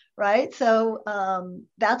 Right? So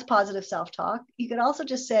that's positive self-talk. You could also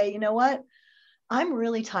just say, you know what? I'm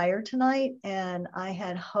really tired tonight, and I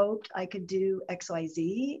had hoped I could do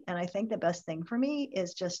XYZ. And I think the best thing for me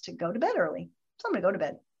is just to go to bed early. So I'm going to go to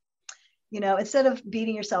bed. Instead of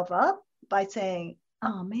beating yourself up by saying,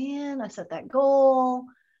 oh man, I set that goal.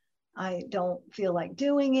 I don't feel like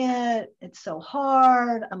doing it. It's so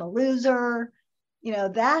hard. I'm a loser.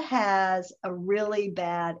 That has a really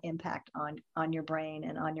bad impact on your brain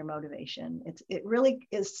and on your motivation. It really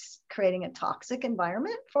is creating a toxic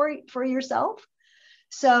environment for yourself.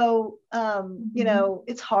 So,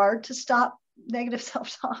 it's hard to stop negative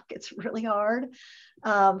self-talk. It's really hard.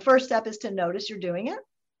 First step is to notice you're doing it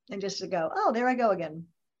and just to go, oh, there I go again.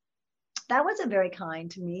 That wasn't very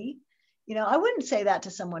kind to me. I wouldn't say that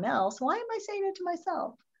to someone else. Why am I saying it to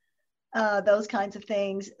myself? Those kinds of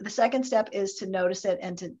things. The second step is to notice it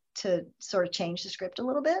and to sort of change the script a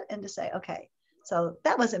little bit and to say, okay, so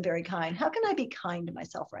that wasn't very kind. How can I be kind to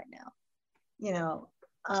myself right now?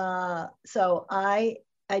 So I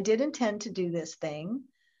did intend to do this thing.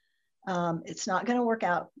 It's not going to work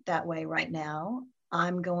out that way right now.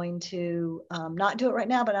 I'm going to not do it right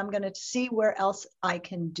now, but I'm going to see where else I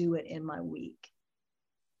can do it in my week.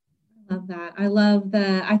 I love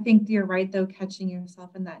that. I think you're right, though, catching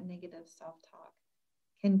yourself in that negative self-talk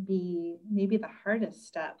can be maybe the hardest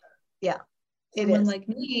step. Yeah, Someone like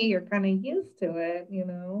me, you're kind of used to it,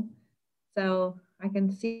 So I can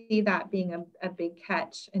see that being a big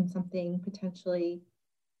catch and something potentially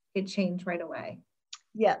could change right away.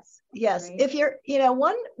 Yes. Right? If you're,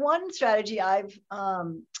 one strategy I've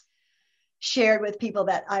shared with people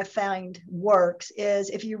that I find works is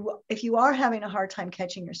if you are having a hard time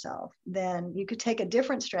catching yourself, then you could take a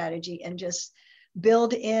different strategy and just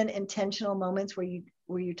build in intentional moments where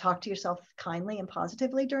you talk to yourself kindly and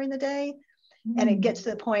positively during the day. And it gets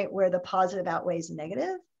to the point where the positive outweighs the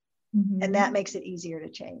negative. And that makes it easier to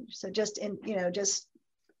change. So just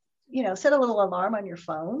set a little alarm on your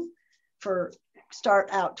phone for start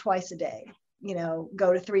out twice a day,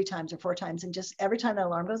 go to 3 times or 4 times. And just every time the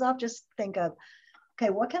alarm goes off, just think of,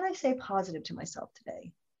 okay, what can I say positive to myself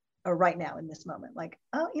today or right now in this moment? Like,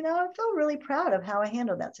 oh, I feel really proud of how I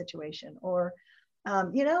handled that situation. Or,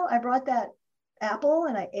 I brought that apple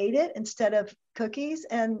and I ate it instead of cookies.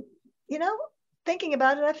 And, thinking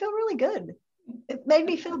about it, I feel really good. it made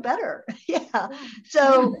me feel better. Yeah.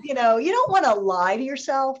 So, you don't want to lie to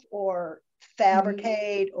yourself or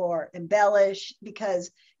fabricate or embellish,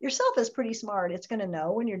 because yourself is pretty smart. It's going to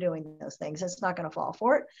know when you're doing those things. It's not going to fall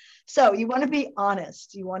for it. So you want to be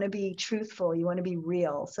honest. You want to be truthful. You want to be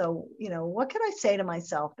real. So, what can I say to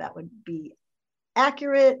myself that would be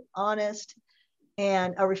accurate, honest,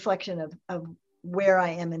 and a reflection of where I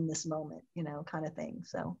am in this moment, kind of thing.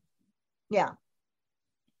 So, yeah.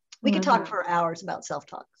 We could talk for hours about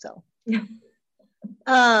self-talk. So,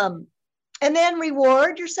 and then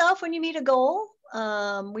reward yourself when you meet a goal.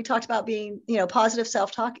 We talked about being, positive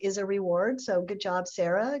self-talk is a reward. So good job,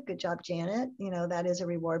 Sarah. Good job, Janet. That is a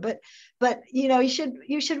reward. But you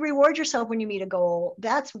should reward yourself when you meet a goal.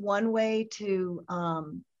 That's one way to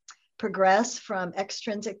progress from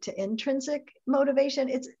extrinsic to intrinsic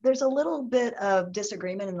motivation. There's a little bit of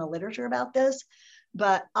disagreement in the literature about this.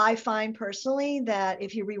 But I find personally that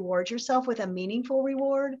if you reward yourself with a meaningful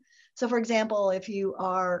reward, so for example, if you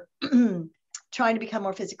are trying to become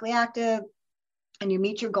more physically active and you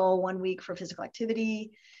meet your goal 1 week for physical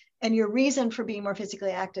activity, and your reason for being more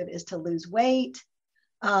physically active is to lose weight,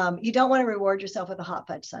 you don't want to reward yourself with a hot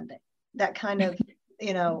fudge sundae. That kind of,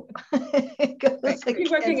 goes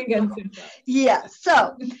against yourself. Yeah.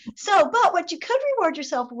 So, but what you could reward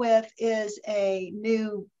yourself with is a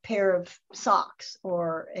new pair of socks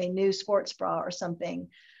or a new sports bra or something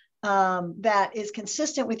that is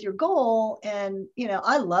consistent with your goal. And,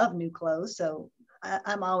 I love new clothes. So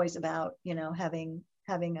I'm always about, having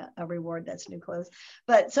a reward that's new clothes.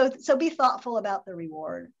 But so be thoughtful about the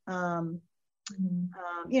reward.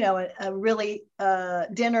 A really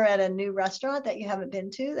dinner at a new restaurant that you haven't been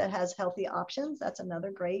to that has healthy options. That's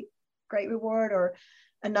another great reward. Or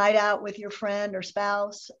a night out with your friend or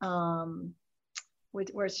spouse,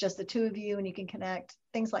 where it's just the two of you and you can connect.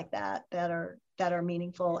 Things like that are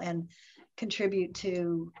meaningful and contribute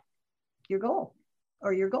to your goal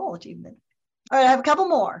or your goal achievement. All right, I have a couple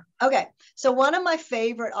more. Okay, so one of my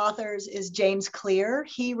favorite authors is James Clear.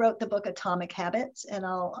 He wrote the book Atomic Habits, and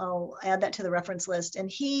I'll add that to the reference list. And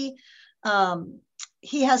he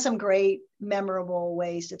has some great memorable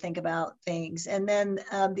ways to think about things. And then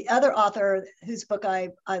the other author whose book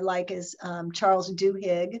I like is Charles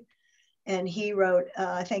Duhigg, and he wrote,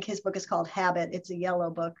 I think his book is called Habit. It's a yellow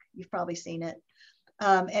book. You've probably seen it.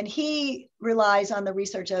 And he relies on the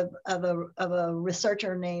research of a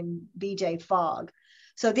researcher named B.J. Fogg.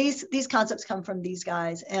 So these concepts come from these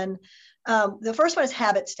guys. And the first one is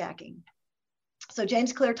habit stacking. So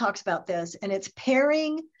James Clear talks about this, and it's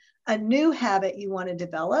pairing a new habit you want to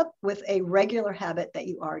develop with a regular habit that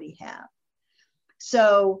you already have.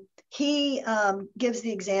 So he gives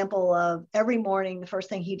the example of every morning, the first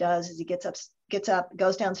thing he does is he gets up,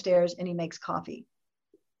 goes downstairs, and he makes coffee.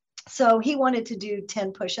 So he wanted to do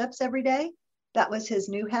 10 push-ups every day. That was his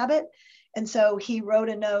new habit. And so he wrote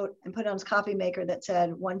a note and put it on his coffee maker that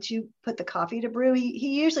said, once you put the coffee to brew,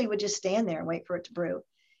 he usually would just stand there and wait for it to brew.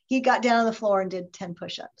 He got down on the floor and did 10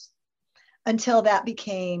 push-ups until that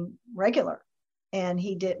became regular. And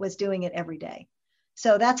he was doing it every day.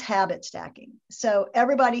 So that's habit stacking. So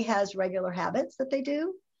everybody has regular habits that they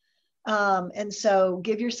do. And so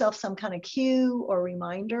give yourself some kind of cue or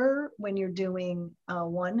reminder when you're doing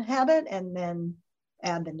one habit, and then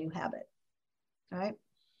add the new habit. All right.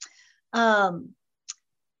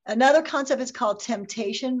 Another concept is called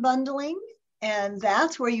temptation bundling. And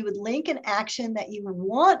that's where you would link an action that you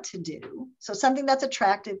want to do. So something that's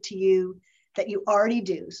attractive to you that you already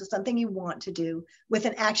do. So something you want to do with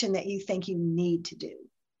an action that you think you need to do.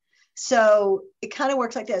 So it kind of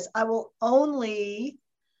works like this. I will only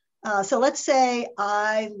so let's say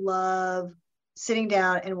I love sitting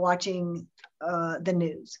down and watching the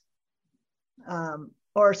news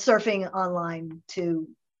or surfing online to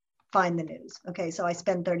find the news. Okay, so I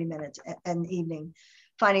spend 30 minutes an evening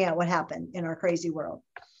finding out what happened in our crazy world.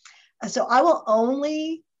 So I will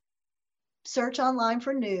only search online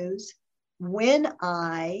for news when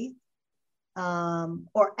I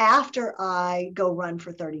or after I go run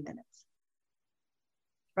for 30 minutes.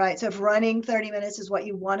 Right. So if running 30 minutes is what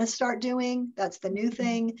you want to start doing, that's the new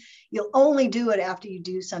thing. You'll only do it after you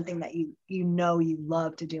do something that you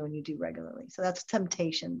love to do and you do regularly. So that's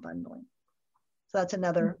temptation bundling. So that's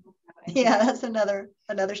another, that's another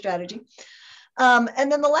strategy.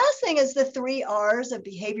 And then the last thing is the 3 R's of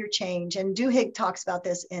behavior change. And Duhigg talks about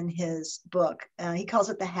this in his book. He calls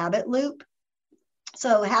it the habit loop.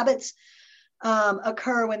 So habits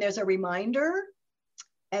occur when there's a reminder,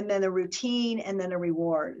 and then a routine, and then a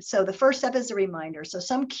reward. So the first step is a reminder. So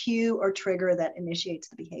some cue or trigger that initiates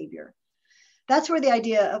the behavior. That's where the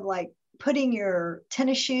idea of like putting your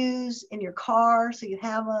tennis shoes in your car so you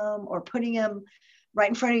have them, or putting them right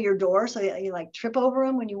in front of your door so you like trip over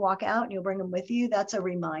them when you walk out and you'll bring them with you. That's a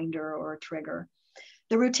reminder or a trigger.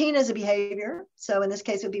 The routine is a behavior. So in this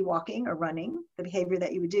case, it would be walking or running, the behavior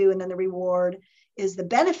that you would do. And then the reward is the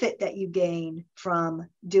benefit that you gain from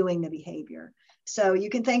doing the behavior. So you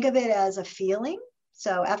can think of it as a feeling.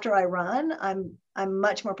 So after I run, I'm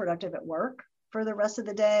much more productive at work for the rest of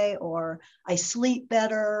the day, or I sleep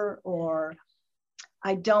better, or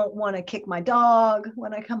I don't want to kick my dog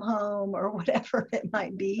when I come home, or whatever it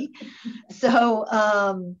might be. So,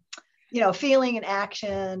 feeling and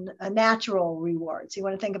action, a natural reward. So you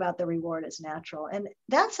want to think about the reward as natural. And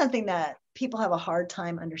that's something that people have a hard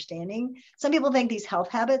time understanding. Some people think these health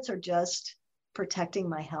habits are just protecting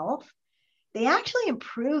my health. They actually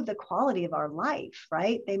improve the quality of our life,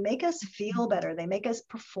 right? They make us feel better. They make us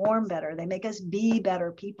perform better. They make us be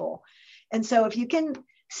better people. And so if you can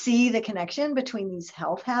see the connection between these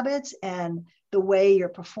health habits and the way you're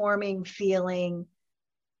performing, feeling,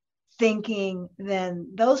 thinking, then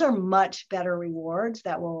those are much better rewards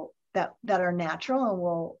that are natural and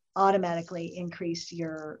will automatically increase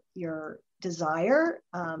your desire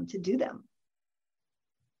to do them.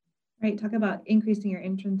 Right. Talk about increasing your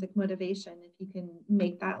intrinsic motivation. If you can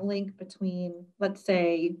make that link between, let's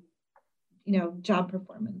say, job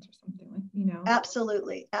performance or something like,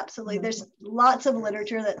 Absolutely. Absolutely. There's lots of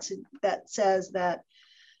literature that says that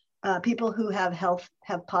people who have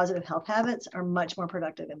positive health habits are much more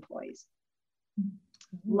productive employees.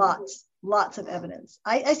 Mm-hmm. Lots of evidence.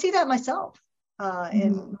 I see that myself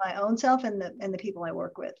in my own self and the people I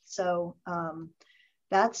work with. So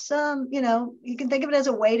that's, you can think of it as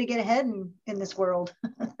a way to get ahead in this world.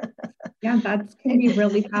 Yeah, that can be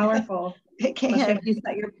really powerful. It can. Especially if you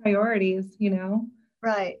set your priorities,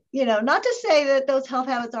 Right. Not to say that those health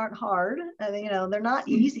habits aren't hard. They're not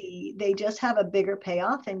easy. They just have a bigger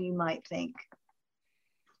payoff than you might think.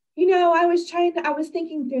 I was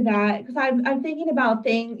thinking through that because I'm thinking about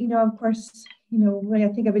things, of course, when I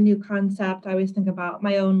think of a new concept, I always think about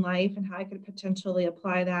my own life and how I could potentially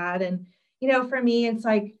apply that. And, for me, it's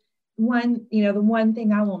like the one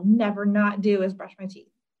thing I will never not do is brush my teeth.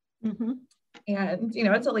 Mm-hmm. And,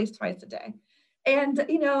 it's at least twice a day. And,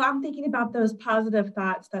 I'm thinking about those positive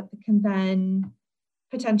thoughts that can then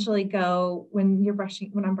potentially go when I'm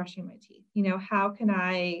brushing my teeth.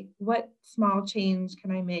 What small change can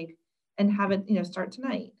I make and have it, start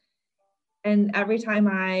tonight? And every time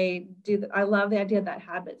I do that, I love the idea of that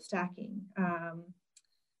habit stacking. I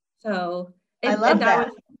love that.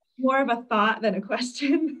 Was more of a thought than a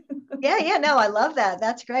question. Yeah, no, I love that.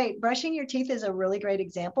 That's great. Brushing your teeth is a really great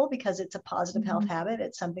example because it's a positive health habit.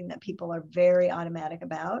 It's something that people are very automatic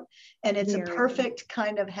about, and it's a perfect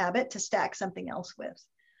kind of habit to stack something else with.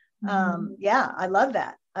 Yeah, I love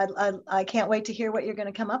that. I can't wait to hear what you're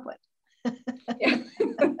going to come up with. Yeah.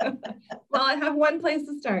 Well, I have one place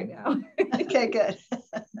to start now. Okay, good.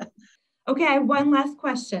 Okay, I have one last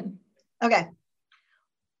question. Okay.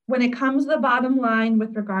 When it comes to the bottom line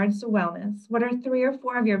with regards to wellness, what are 3 or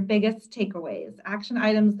 4 of your biggest takeaways, action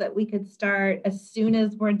items that we could start as soon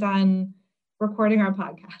as we're done recording our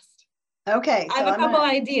podcast? Okay. I have a couple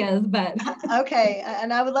ideas, but okay.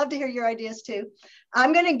 And I would love to hear your ideas too.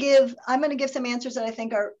 I'm going to give some answers that I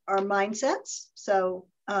think are mindsets. So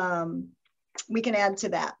we can add to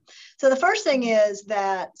that. So the first thing is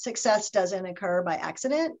that success doesn't occur by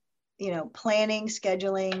accident. Planning,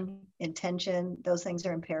 scheduling, intention, those things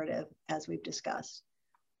are imperative, as we've discussed.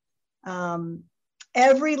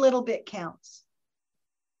 Every little bit counts.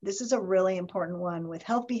 This is a really important one with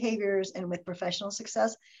health behaviors and with professional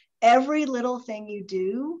success. Every little thing you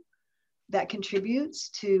do that contributes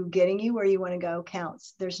to getting you where you want to go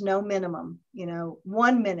counts. There's no minimum,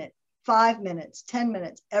 1 minute, 5 minutes, 10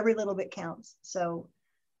 minutes, every little bit counts. So,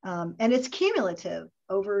 and it's cumulative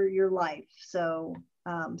over your life. So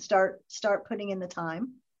start putting in the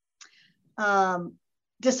time.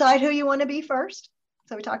 Decide who you want to be first.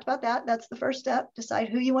 So we talked about that. That's the first step. Decide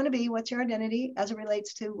who you want to be. What's your identity as it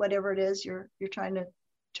relates to whatever it is you're trying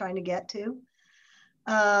to get to.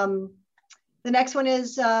 The next one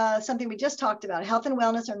is something we just talked about. Health and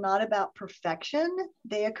wellness are not about perfection.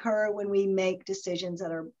 They occur when we make decisions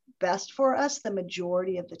that are best for us the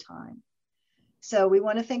majority of the time. So we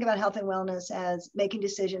want to think about health and wellness as making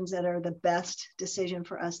decisions that are the best decision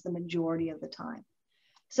for us the majority of the time.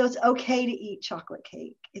 So it's okay to eat chocolate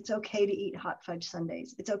cake. It's okay to eat hot fudge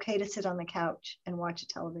sundaes. It's okay to sit on the couch and watch a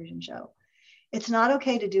television show. It's not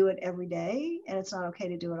okay to do it every day, and it's not okay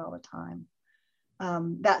to do it all the time.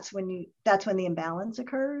 That's when the imbalance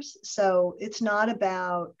occurs. So it's not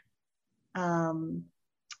about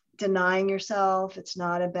denying yourself. It's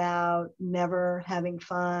not about never having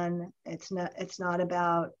fun. It's not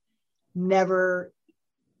about never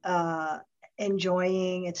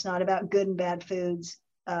enjoying. It's not about good and bad foods.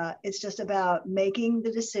 It's just about making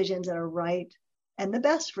the decisions that are right and the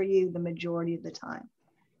best for you the majority of the time.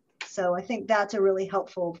 So I think that's a really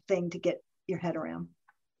helpful thing to get your head around.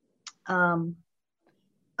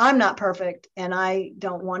 I'm not perfect, and I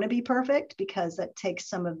don't want to be perfect because that takes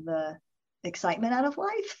some of the excitement out of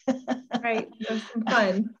life. Right. There's some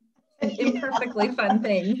fun, an imperfectly fun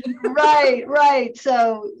thing. Right.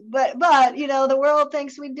 So, but the world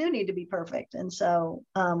thinks we do need to be perfect, and so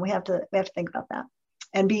we have to think about that,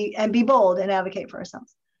 and be bold and advocate for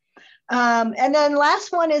ourselves. And then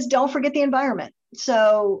last one is don't forget the environment.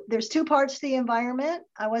 So there's two parts to the environment.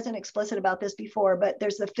 I wasn't explicit about this before, but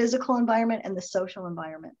there's the physical environment and the social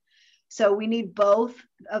environment. So we need both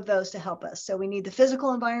of those to help us. So we need the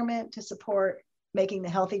physical environment to support making the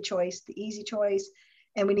healthy choice, the easy choice,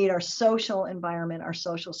 and we need our social environment, our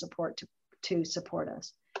social support to support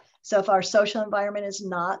us. So if our social environment is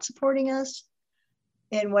not supporting us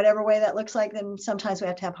in whatever way that looks like, then sometimes we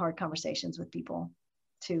have to have hard conversations with people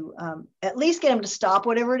to at least get them to stop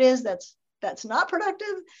whatever it is that's not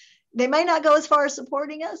productive. They might not go as far as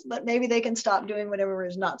supporting us, but maybe they can stop doing whatever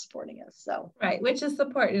is not supporting us. So right, which is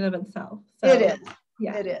support in of itself. So, it is.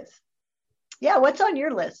 Yeah, it is. Yeah. What's on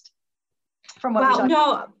your list? From what we're talking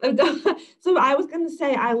about? So I was going to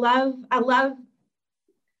say, I love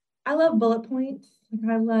bullet points. Like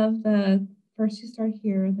I love the first you start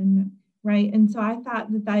here, then right. And so I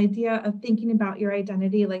thought that the idea of thinking about your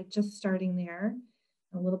identity, like just starting there,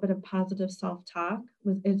 a little bit of positive self-talk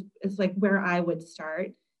is like where I would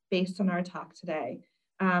start based on our talk today.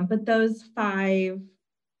 But those 5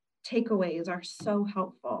 takeaways are so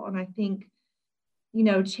helpful. And I think,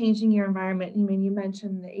 changing your environment, you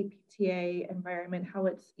mentioned the APTA environment, how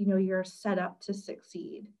it's, you're set up to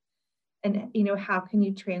succeed. And, how can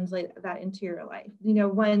you translate that into your life?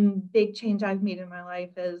 One big change I've made in my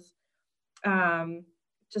life is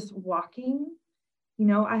just walking.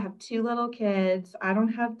 I have 2 little kids. I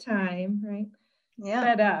don't have time, right?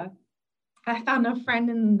 Yeah. But I found a friend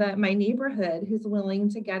in my neighborhood who's willing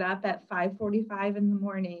to get up at 5:45 in the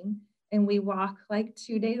morning, and we walk like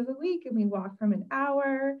 2 days a week, and we walk from an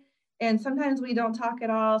hour. And sometimes we don't talk at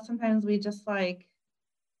all. Sometimes we just talk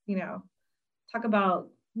about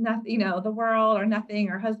nothing, the world or nothing,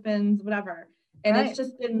 or husbands, whatever. And It's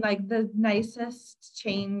just been like the nicest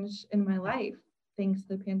change in my life, thanks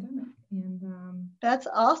to the pandemic. And that's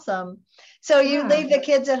awesome. So you leave the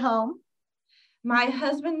kids at home? My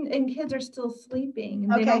husband and kids are still sleeping,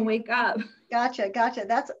 and they don't wake up. Gotcha.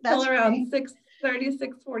 That's till around 6:30,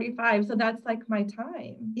 6:45. So that's like my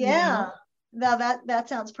time. Yeah. Now that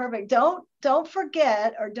sounds perfect. Don't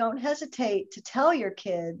forget or don't hesitate to tell your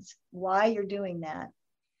kids why you're doing that,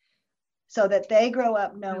 so that they grow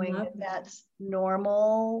up knowing that that's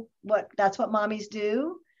normal. That's what mommies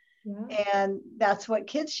do. Yeah. And that's what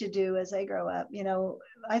kids should do as they grow up.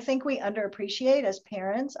 I think we underappreciate as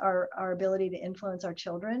parents our ability to influence our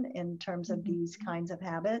children in terms of these kinds of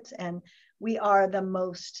habits. And we are the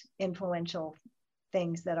most influential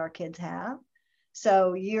things that our kids have.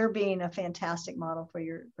 So you're being a fantastic model for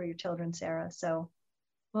your children, Sarah. So,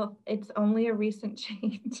 well, it's only a recent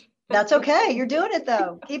change. That's okay. You're doing it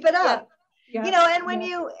though. Keep it up. Yeah.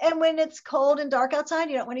 And when it's cold and dark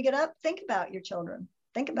outside, you don't want to get up, think about your children.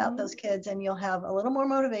 Think about those kids, and you'll have a little more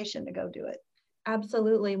motivation to go do it.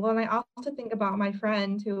 Absolutely. Well, and I also think about my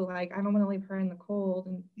friend who, I don't want to leave her in the cold.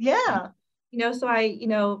 And yeah, so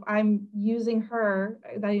I'm using her,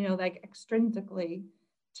 extrinsically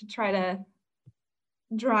to try to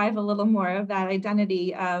drive a little more of that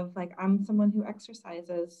identity of I'm someone who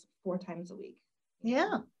exercises 4 times a week.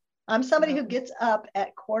 Yeah. I'm somebody who gets up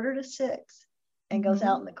at 5:45 and goes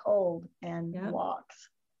out in the cold and walks.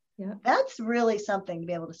 Yeah. That's really something to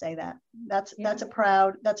be able to say that. That's a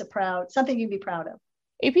proud something you'd be proud of.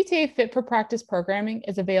 APTA Fit for Practice programming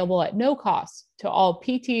is available at no cost to all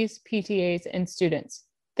PTs, PTAs, and students,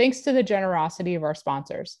 thanks to the generosity of our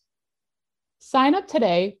sponsors. Sign up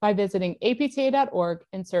today by visiting apta.org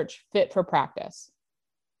and search Fit for Practice.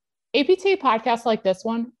 APTA podcasts like this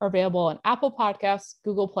one are available on Apple Podcasts,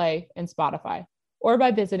 Google Play, and Spotify, or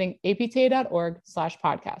by visiting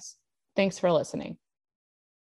apta.org/podcasts. Thanks for listening.